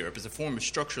corn syrup as a form of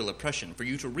structural oppression for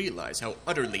you to realize how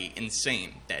utterly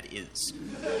insane that is.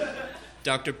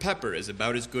 Dr. Pepper is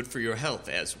about as good for your health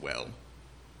as, well,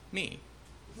 me.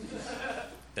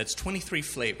 That's 23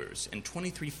 flavors and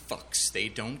 23 fucks they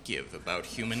don't give about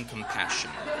human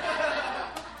compassion.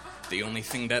 The only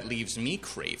thing that leaves me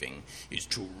craving is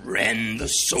to rend the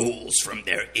souls from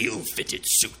their ill-fitted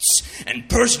suits and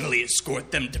personally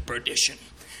escort them to perdition.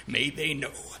 May they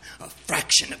know a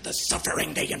fraction of the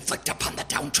suffering they inflict upon the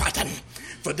downtrodden,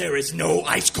 for there is no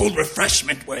ice-cold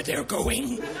refreshment where they're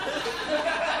going.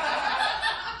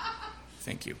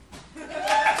 Thank you.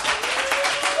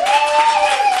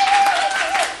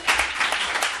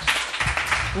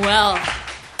 Well,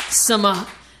 some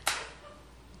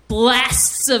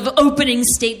blasts of opening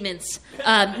statements.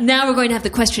 Now we're going to have the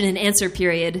question and answer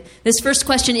period. This first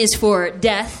question is for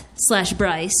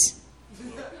Death/Bryce.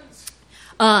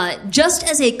 Just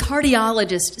as a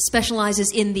cardiologist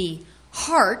specializes in the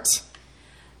heart,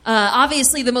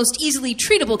 obviously the most easily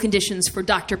treatable conditions for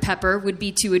Dr. Pepper would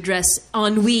be to address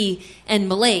ennui and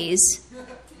malaise,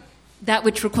 that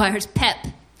which requires pep.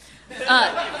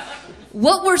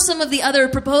 What were some of the other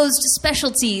proposed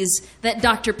specialties that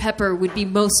Dr. Pepper would be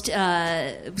most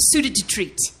suited to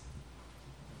treat?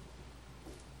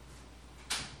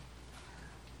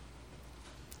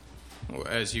 Well,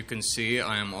 as you can see,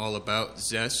 I am all about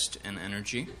zest and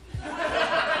energy.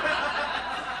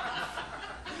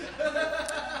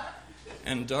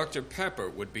 And Dr. Pepper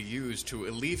would be used to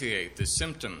alleviate the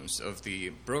symptoms of the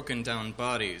broken down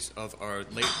bodies of our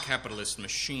late capitalist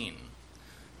machine.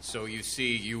 So you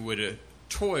see, you would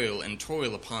toil and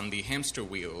toil upon the hamster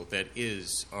wheel that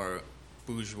is our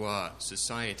bourgeois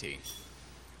society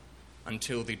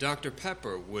until the Dr.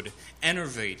 Pepper would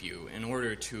enervate you in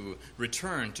order to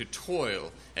return to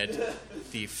toil at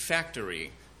the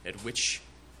factory at which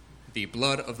the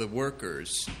blood of the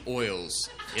workers oils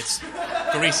its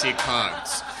greasy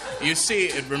cogs. You see,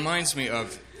 it reminds me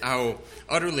of how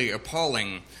utterly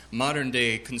appalling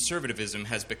modern-day conservatism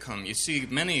has become. You see,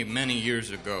 many, many years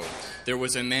ago, there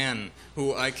was a man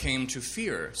who I came to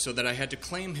fear so that I had to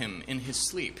claim him in his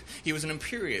sleep. He was an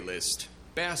imperialist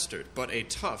bastard, but a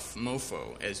tough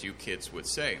mofo, as you kids would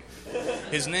say.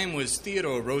 His name was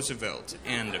Theodore Roosevelt,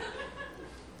 and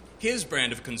his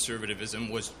brand of conservatism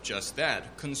was just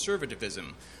that,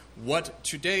 conservatism. What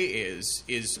today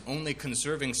is only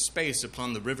conserving space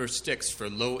upon the river Styx for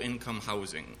low-income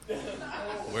housing,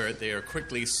 where they are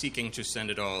quickly seeking to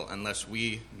send it all unless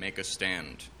we make a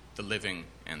stand, the living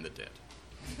and the dead.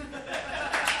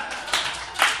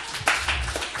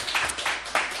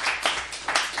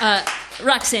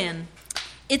 Roxanne,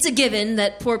 it's a given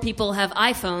that poor people have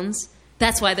iPhones.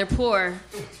 That's why they're poor.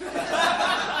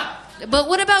 But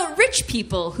what about rich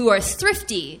people who are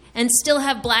thrifty and still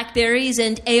have BlackBerries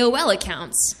and AOL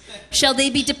accounts? Shall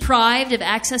they be deprived of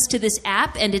access to this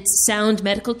app and its sound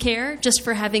medical care just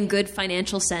for having good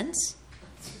financial sense?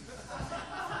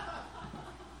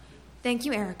 Thank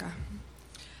you, Erica.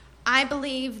 I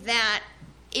believe that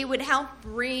it would help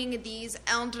bring these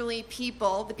elderly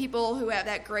people, the people who have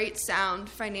that great sound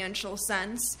financial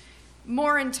sense,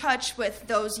 more in touch with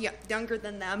those younger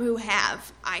than them who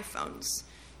have iPhones.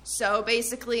 So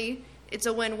basically, it's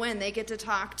a win-win. They get to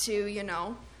talk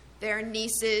to, their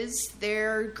nieces,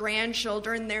 their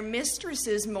grandchildren, their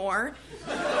mistresses more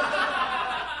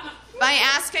by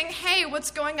asking, hey, what's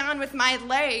going on with my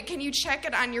leg? Can you check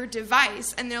it on your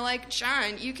device? And they're like,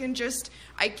 John, you can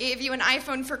I gave you an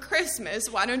iPhone for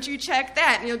Christmas. Why don't you check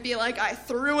that? And you'll be like, I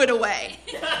threw it away.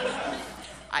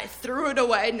 I threw it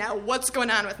away. Now what's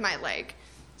going on with my leg?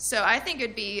 So I think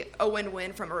it'd be a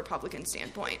win-win from a Republican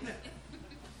standpoint.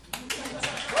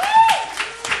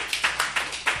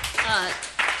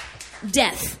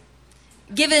 Death.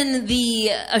 Given the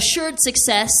assured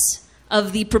success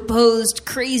of the proposed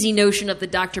crazy notion of the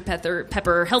Dr.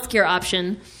 Pepper healthcare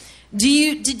option,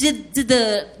 did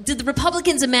the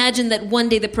Republicans imagine that one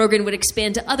day the program would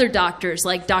expand to other doctors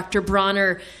like Dr.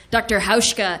 Bronner, Dr.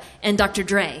 Hauschka, and Dr.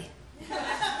 Dre?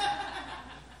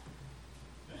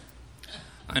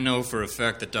 I know for a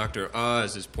fact that Dr.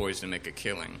 Oz is poised to make a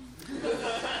killing.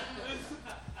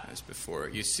 As before,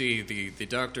 you see, the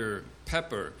Dr.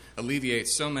 Pepper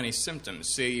alleviates so many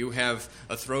symptoms. Say you have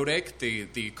a throat ache,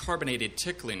 the carbonated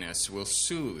tickliness will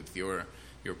soothe your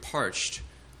parched,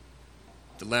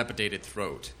 dilapidated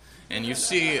throat. And you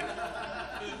see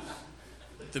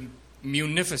the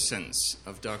munificence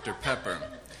of Dr. Pepper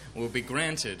will be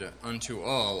granted unto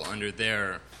all under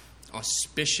their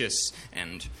auspicious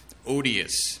and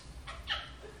odious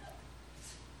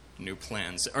new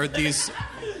plans. Are these...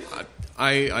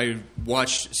 I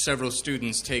watched several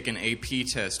students take an AP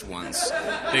test once.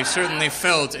 They certainly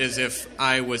felt as if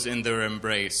I was in their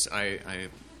embrace. I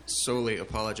solely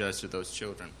apologize to those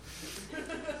children.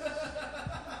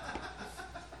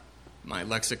 My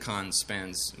lexicon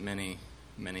spans many,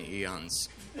 many eons.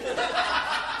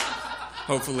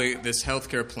 Hopefully, this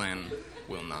healthcare plan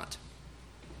will not.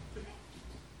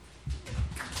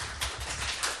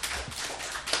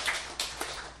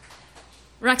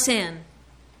 Roxanne,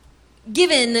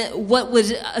 given what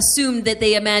was assumed that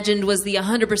they imagined was the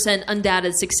 100%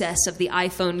 undoubted success of the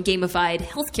iPhone gamified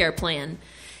healthcare plan,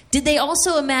 did they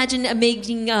also imagine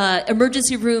making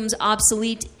emergency rooms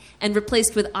obsolete and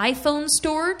replaced with iPhone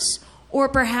stores, or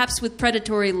perhaps with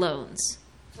predatory loans?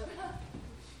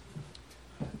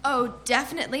 Oh,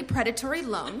 definitely predatory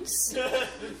loans.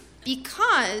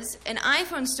 Because an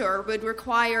iPhone store would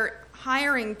require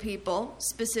hiring people,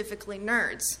 specifically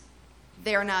nerds.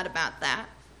 They're not about that.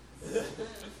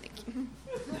 Thank you.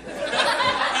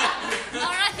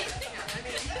 All right.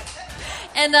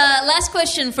 And last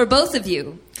question for both of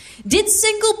you. Did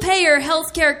single-payer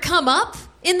healthcare come up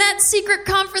in that secret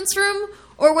conference room,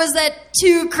 or was that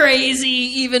too crazy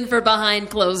even for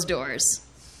behind closed doors?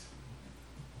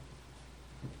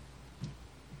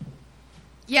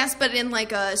 Yes, but in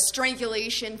like a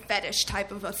strangulation fetish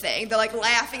type of a thing. They're like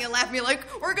laughing and laughing, like,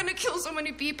 we're going to kill so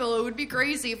many people. It would be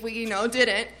crazy if we,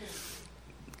 didn't.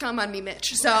 come on me,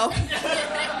 Mitch. So.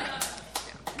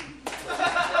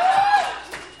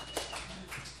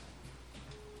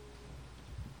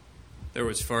 There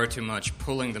was far too much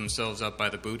pulling themselves up by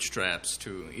the bootstraps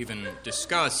to even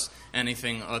discuss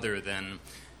anything other than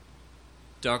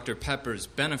Dr. Pepper's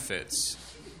benefits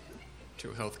to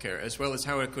healthcare, as well as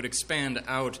how it could expand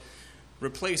out,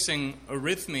 replacing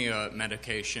arrhythmia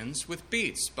medications with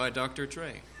Beats by Dr.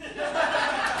 Dre.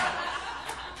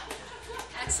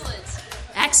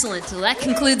 Excellent. Well, that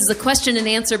concludes the question and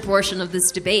answer portion of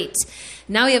this debate.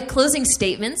 Now we have closing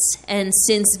statements, and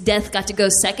since Death got to go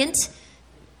second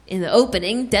in the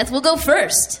opening, Death will go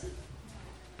first.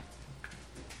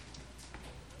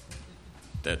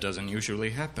 That doesn't usually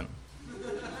happen.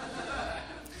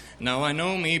 Now, I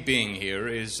know me being here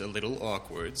is a little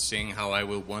awkward, seeing how I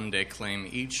will one day claim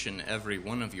each and every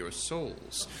one of your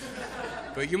souls.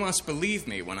 But you must believe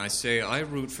me when I say I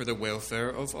root for the welfare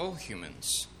of all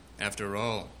humans. After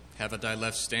all, haven't I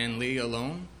left Stan Lee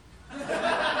alone?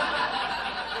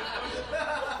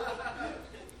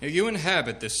 You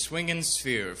inhabit this swinging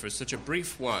sphere for such a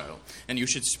brief while, and you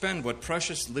should spend what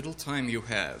precious little time you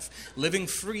have living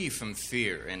free from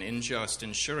fear and unjust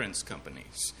insurance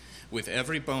companies. With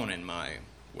every bone in my,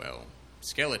 well,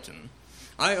 skeleton,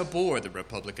 I abhor the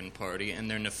Republican Party and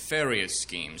their nefarious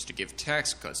schemes to give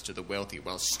tax cuts to the wealthy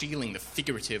while stealing the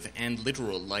figurative and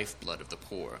literal lifeblood of the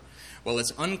poor. While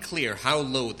it's unclear how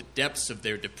low the depths of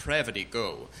their depravity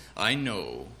go, I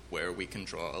know where we can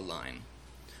draw a line.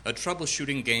 A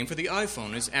troubleshooting game for the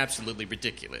iPhone is absolutely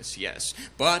ridiculous, yes,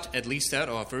 but at least that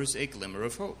offers a glimmer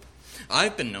of hope.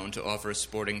 I've been known to offer a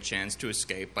sporting chance to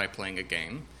escape by playing a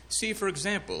game. See, for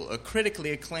example, a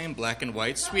critically acclaimed black and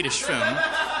white Swedish film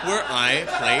where I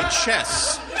play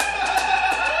chess.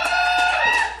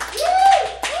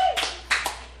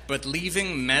 But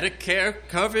leaving Medicare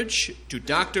coverage to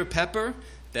Dr. Pepper,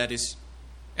 that is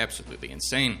absolutely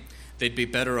insane. They'd be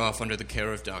better off under the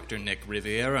care of Dr. Nick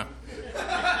Riviera.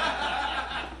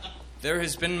 There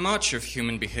has been much of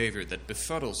human behavior that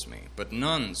befuddles me, but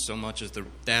none so much as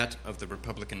that of the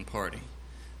Republican Party.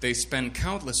 They spend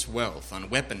countless wealth on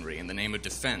weaponry in the name of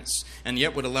defense, and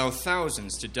yet would allow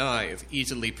thousands to die of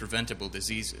easily preventable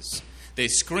diseases. They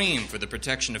scream for the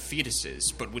protection of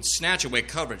fetuses, but would snatch away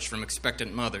coverage from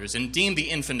expectant mothers and deem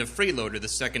the infant a freeloader the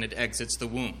second it exits the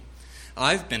womb.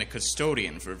 I've been a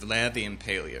custodian for Vlad the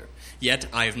Impaler, yet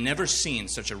I've never seen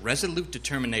such a resolute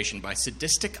determination by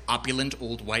sadistic, opulent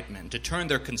old white men to turn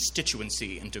their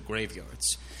constituency into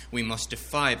graveyards. We must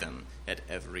defy them at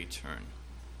every turn.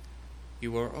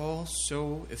 You are all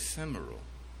so ephemeral.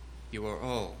 You are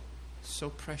all so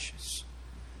precious.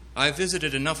 I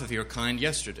visited enough of your kind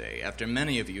yesterday after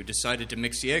many of you decided to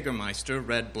mix Jägermeister,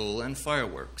 Red Bull, and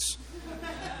fireworks.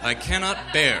 I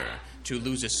cannot bear to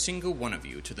lose a single one of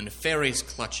you to the nefarious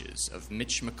clutches of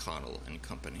Mitch McConnell and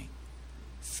company.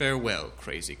 Farewell,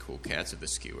 crazy cool cats of the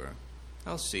Skewer.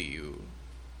 I'll see you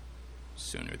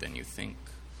sooner than you think.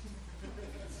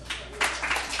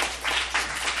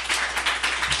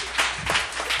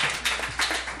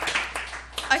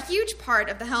 A huge part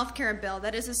of the healthcare bill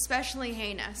that is especially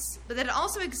heinous, but that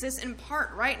also exists in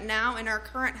part right now in our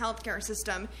current healthcare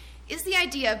system, is the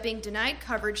idea of being denied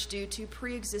coverage due to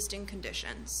pre-existing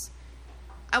conditions.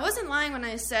 I wasn't lying when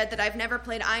I said that I've never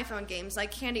played iPhone games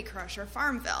like Candy Crush or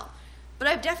Farmville, but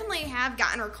I've definitely have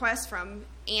gotten requests from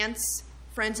aunts,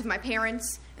 friends of my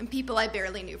parents, and people I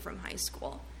barely knew from high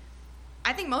school.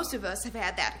 I think most of us have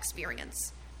had that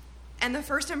experience. And the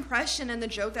first impression and the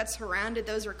joke that surrounded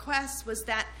those requests was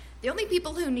that the only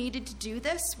people who needed to do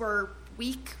this were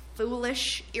weak,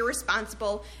 foolish,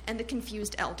 irresponsible, and the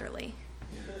confused elderly.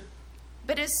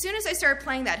 But as soon as I started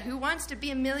playing that Who Wants to Be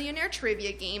a Millionaire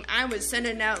trivia game, I was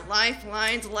sending out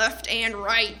lifelines left and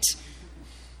right.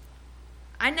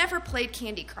 I never played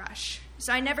Candy Crush,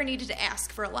 so I never needed to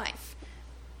ask for a life.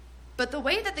 But the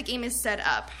way that the game is set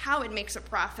up, how it makes a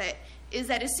profit, is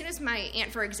that as soon as my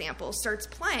aunt, for example, starts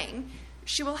playing,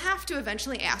 she will have to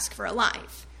eventually ask for a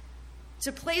life.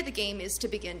 To play the game is to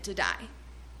begin to die.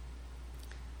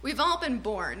 We've all been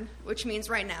born, which means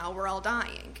right now we're all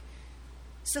dying.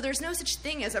 So there's no such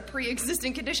thing as a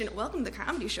pre-existing condition. Welcome to the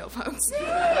comedy show, folks.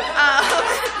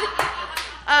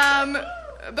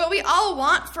 But we all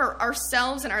want for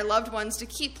ourselves and our loved ones to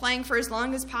keep playing for as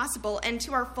long as possible and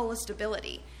to our fullest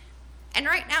ability. And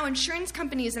right now, insurance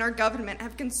companies and our government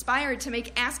have conspired to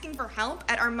make asking for help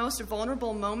at our most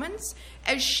vulnerable moments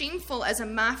as shameful as a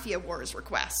mafia wars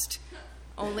request,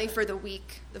 only for the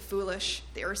weak, the foolish,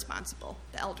 the irresponsible,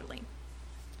 the elderly.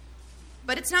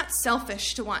 But it's not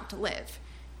selfish to want to live.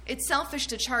 It's selfish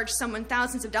to charge someone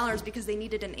thousands of dollars because they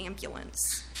needed an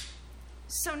ambulance.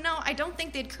 So no, I don't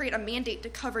think they'd create a mandate to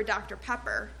cover Dr.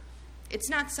 Pepper. It's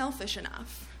not selfish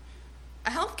enough. A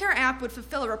healthcare app would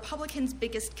fulfill a Republican's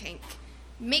biggest kink,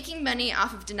 making money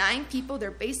off of denying people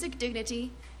their basic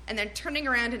dignity and then turning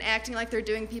around and acting like they're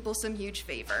doing people some huge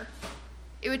favor.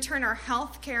 It would turn our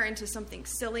healthcare into something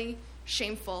silly,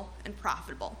 shameful, and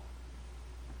profitable.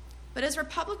 But as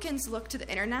Republicans look to the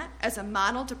internet as a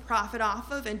model to profit off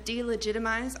of and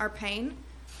delegitimize our pain,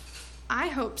 I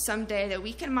hope someday that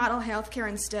we can model healthcare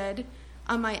instead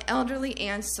on my elderly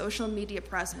aunt's social media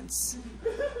presence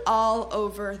all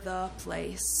over the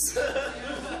place.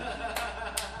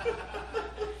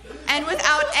 And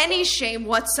without any shame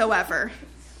whatsoever.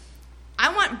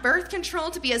 I want birth control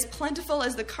to be as plentiful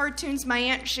as the cartoons my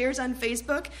aunt shares on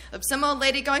Facebook of some old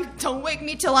lady going, "Don't wake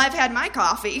me till I've had my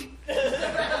coffee."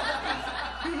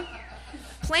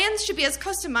 Plans should be as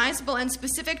customizable and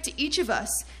specific to each of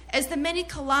us as the many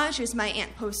collages my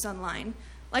aunt posts online,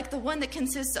 like the one that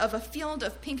consists of a field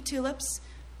of pink tulips,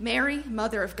 Mary,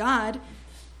 Mother of God,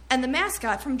 and the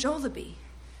mascot from Jollibee,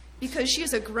 because she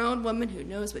is a grown woman who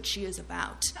knows what she is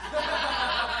about.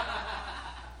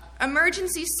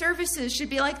 Emergency services should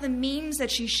be like the memes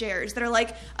that she shares that are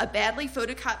like a badly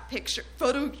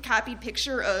photocopied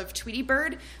picture of Tweety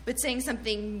Bird, but saying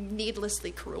something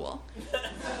needlessly cruel.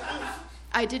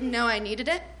 I didn't know I needed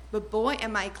it, but boy,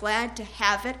 am I glad to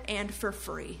have it and for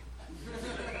free.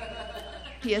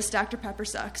 P.S. Dr. Pepper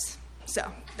sucks.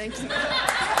 So, thanks.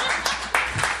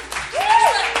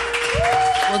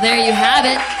 Well, there you have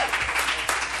it.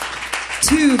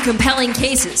 2 compelling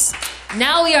cases.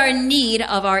 Now we are in need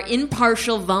of our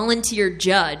impartial volunteer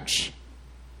judge.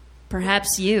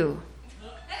 Perhaps you.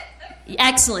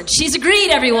 Excellent. She's agreed,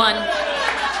 everyone.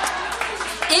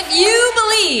 If you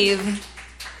believe...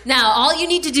 Now, all you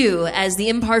need to do as the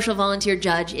impartial volunteer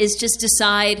judge is just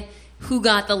decide who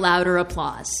got the louder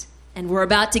applause. And we're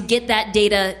about to get that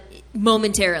data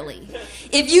momentarily.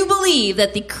 If you believe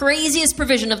that the craziest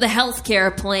provision of the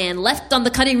healthcare plan left on the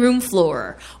cutting room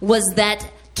floor was that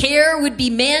care would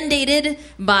be mandated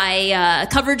by,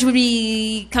 coverage would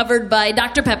be covered by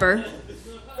Dr. Pepper,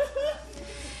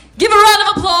 give a round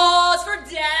of applause for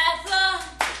Death.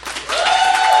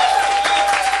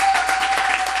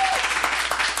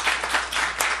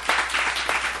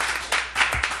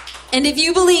 And if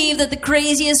you believe that the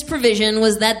craziest provision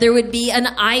was that there would be an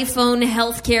iPhone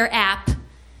healthcare app,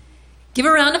 give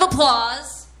a round of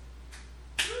applause.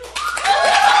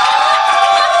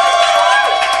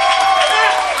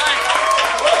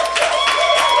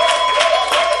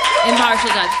 Impartial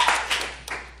judge.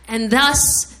 And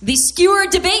thus, the Skewer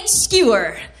debate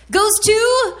skewer goes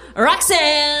to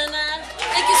Roxanne.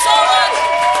 Thank you so much.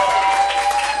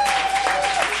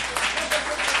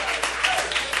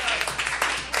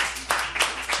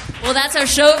 Well, that's our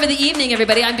show for the evening,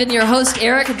 everybody. I've been your host,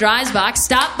 Erica Dreisbach.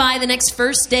 Stop by the next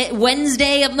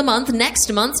Wednesday of the month,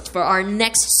 next month, for our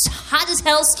next Hot as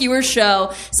Hell Skewer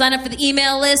show. Sign up for the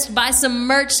email list, buy some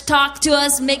merch, talk to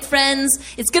us, make friends.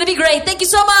 It's going to be great. Thank you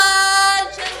so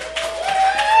much.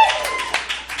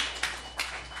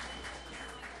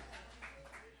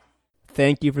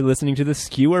 Thank you for listening to the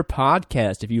Skewer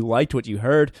podcast. If you liked what you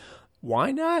heard,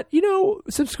 why not,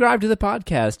 subscribe to the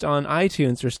podcast on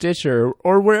iTunes or Stitcher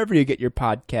or wherever you get your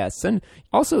podcasts. And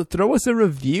also throw us a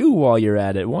review while you're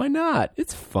at it. Why not?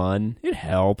 It's fun. It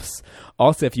helps.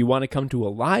 Also, if you want to come to a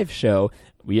live show,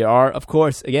 we are, of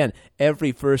course, again,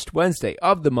 every first Wednesday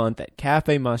of the month at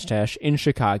Cafe Mustache in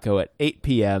Chicago at 8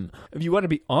 p.m. If you want to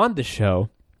be on the show,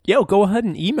 go ahead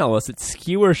and email us at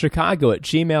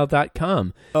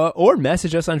skewerchicago@gmail.com or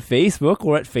message us on Facebook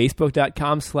or at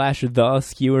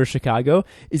facebook.com/theskewerchicago.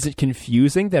 Is it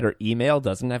confusing that our email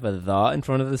doesn't have a the in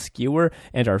front of the skewer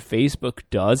and our Facebook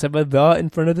does have a the in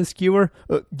front of the skewer?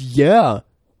 Yeah.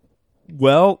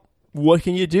 Well, what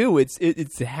can you do?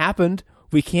 It's happened.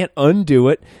 We can't undo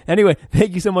it. Anyway,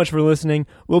 thank you so much for listening.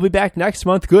 We'll be back next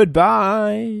month.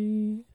 Goodbye.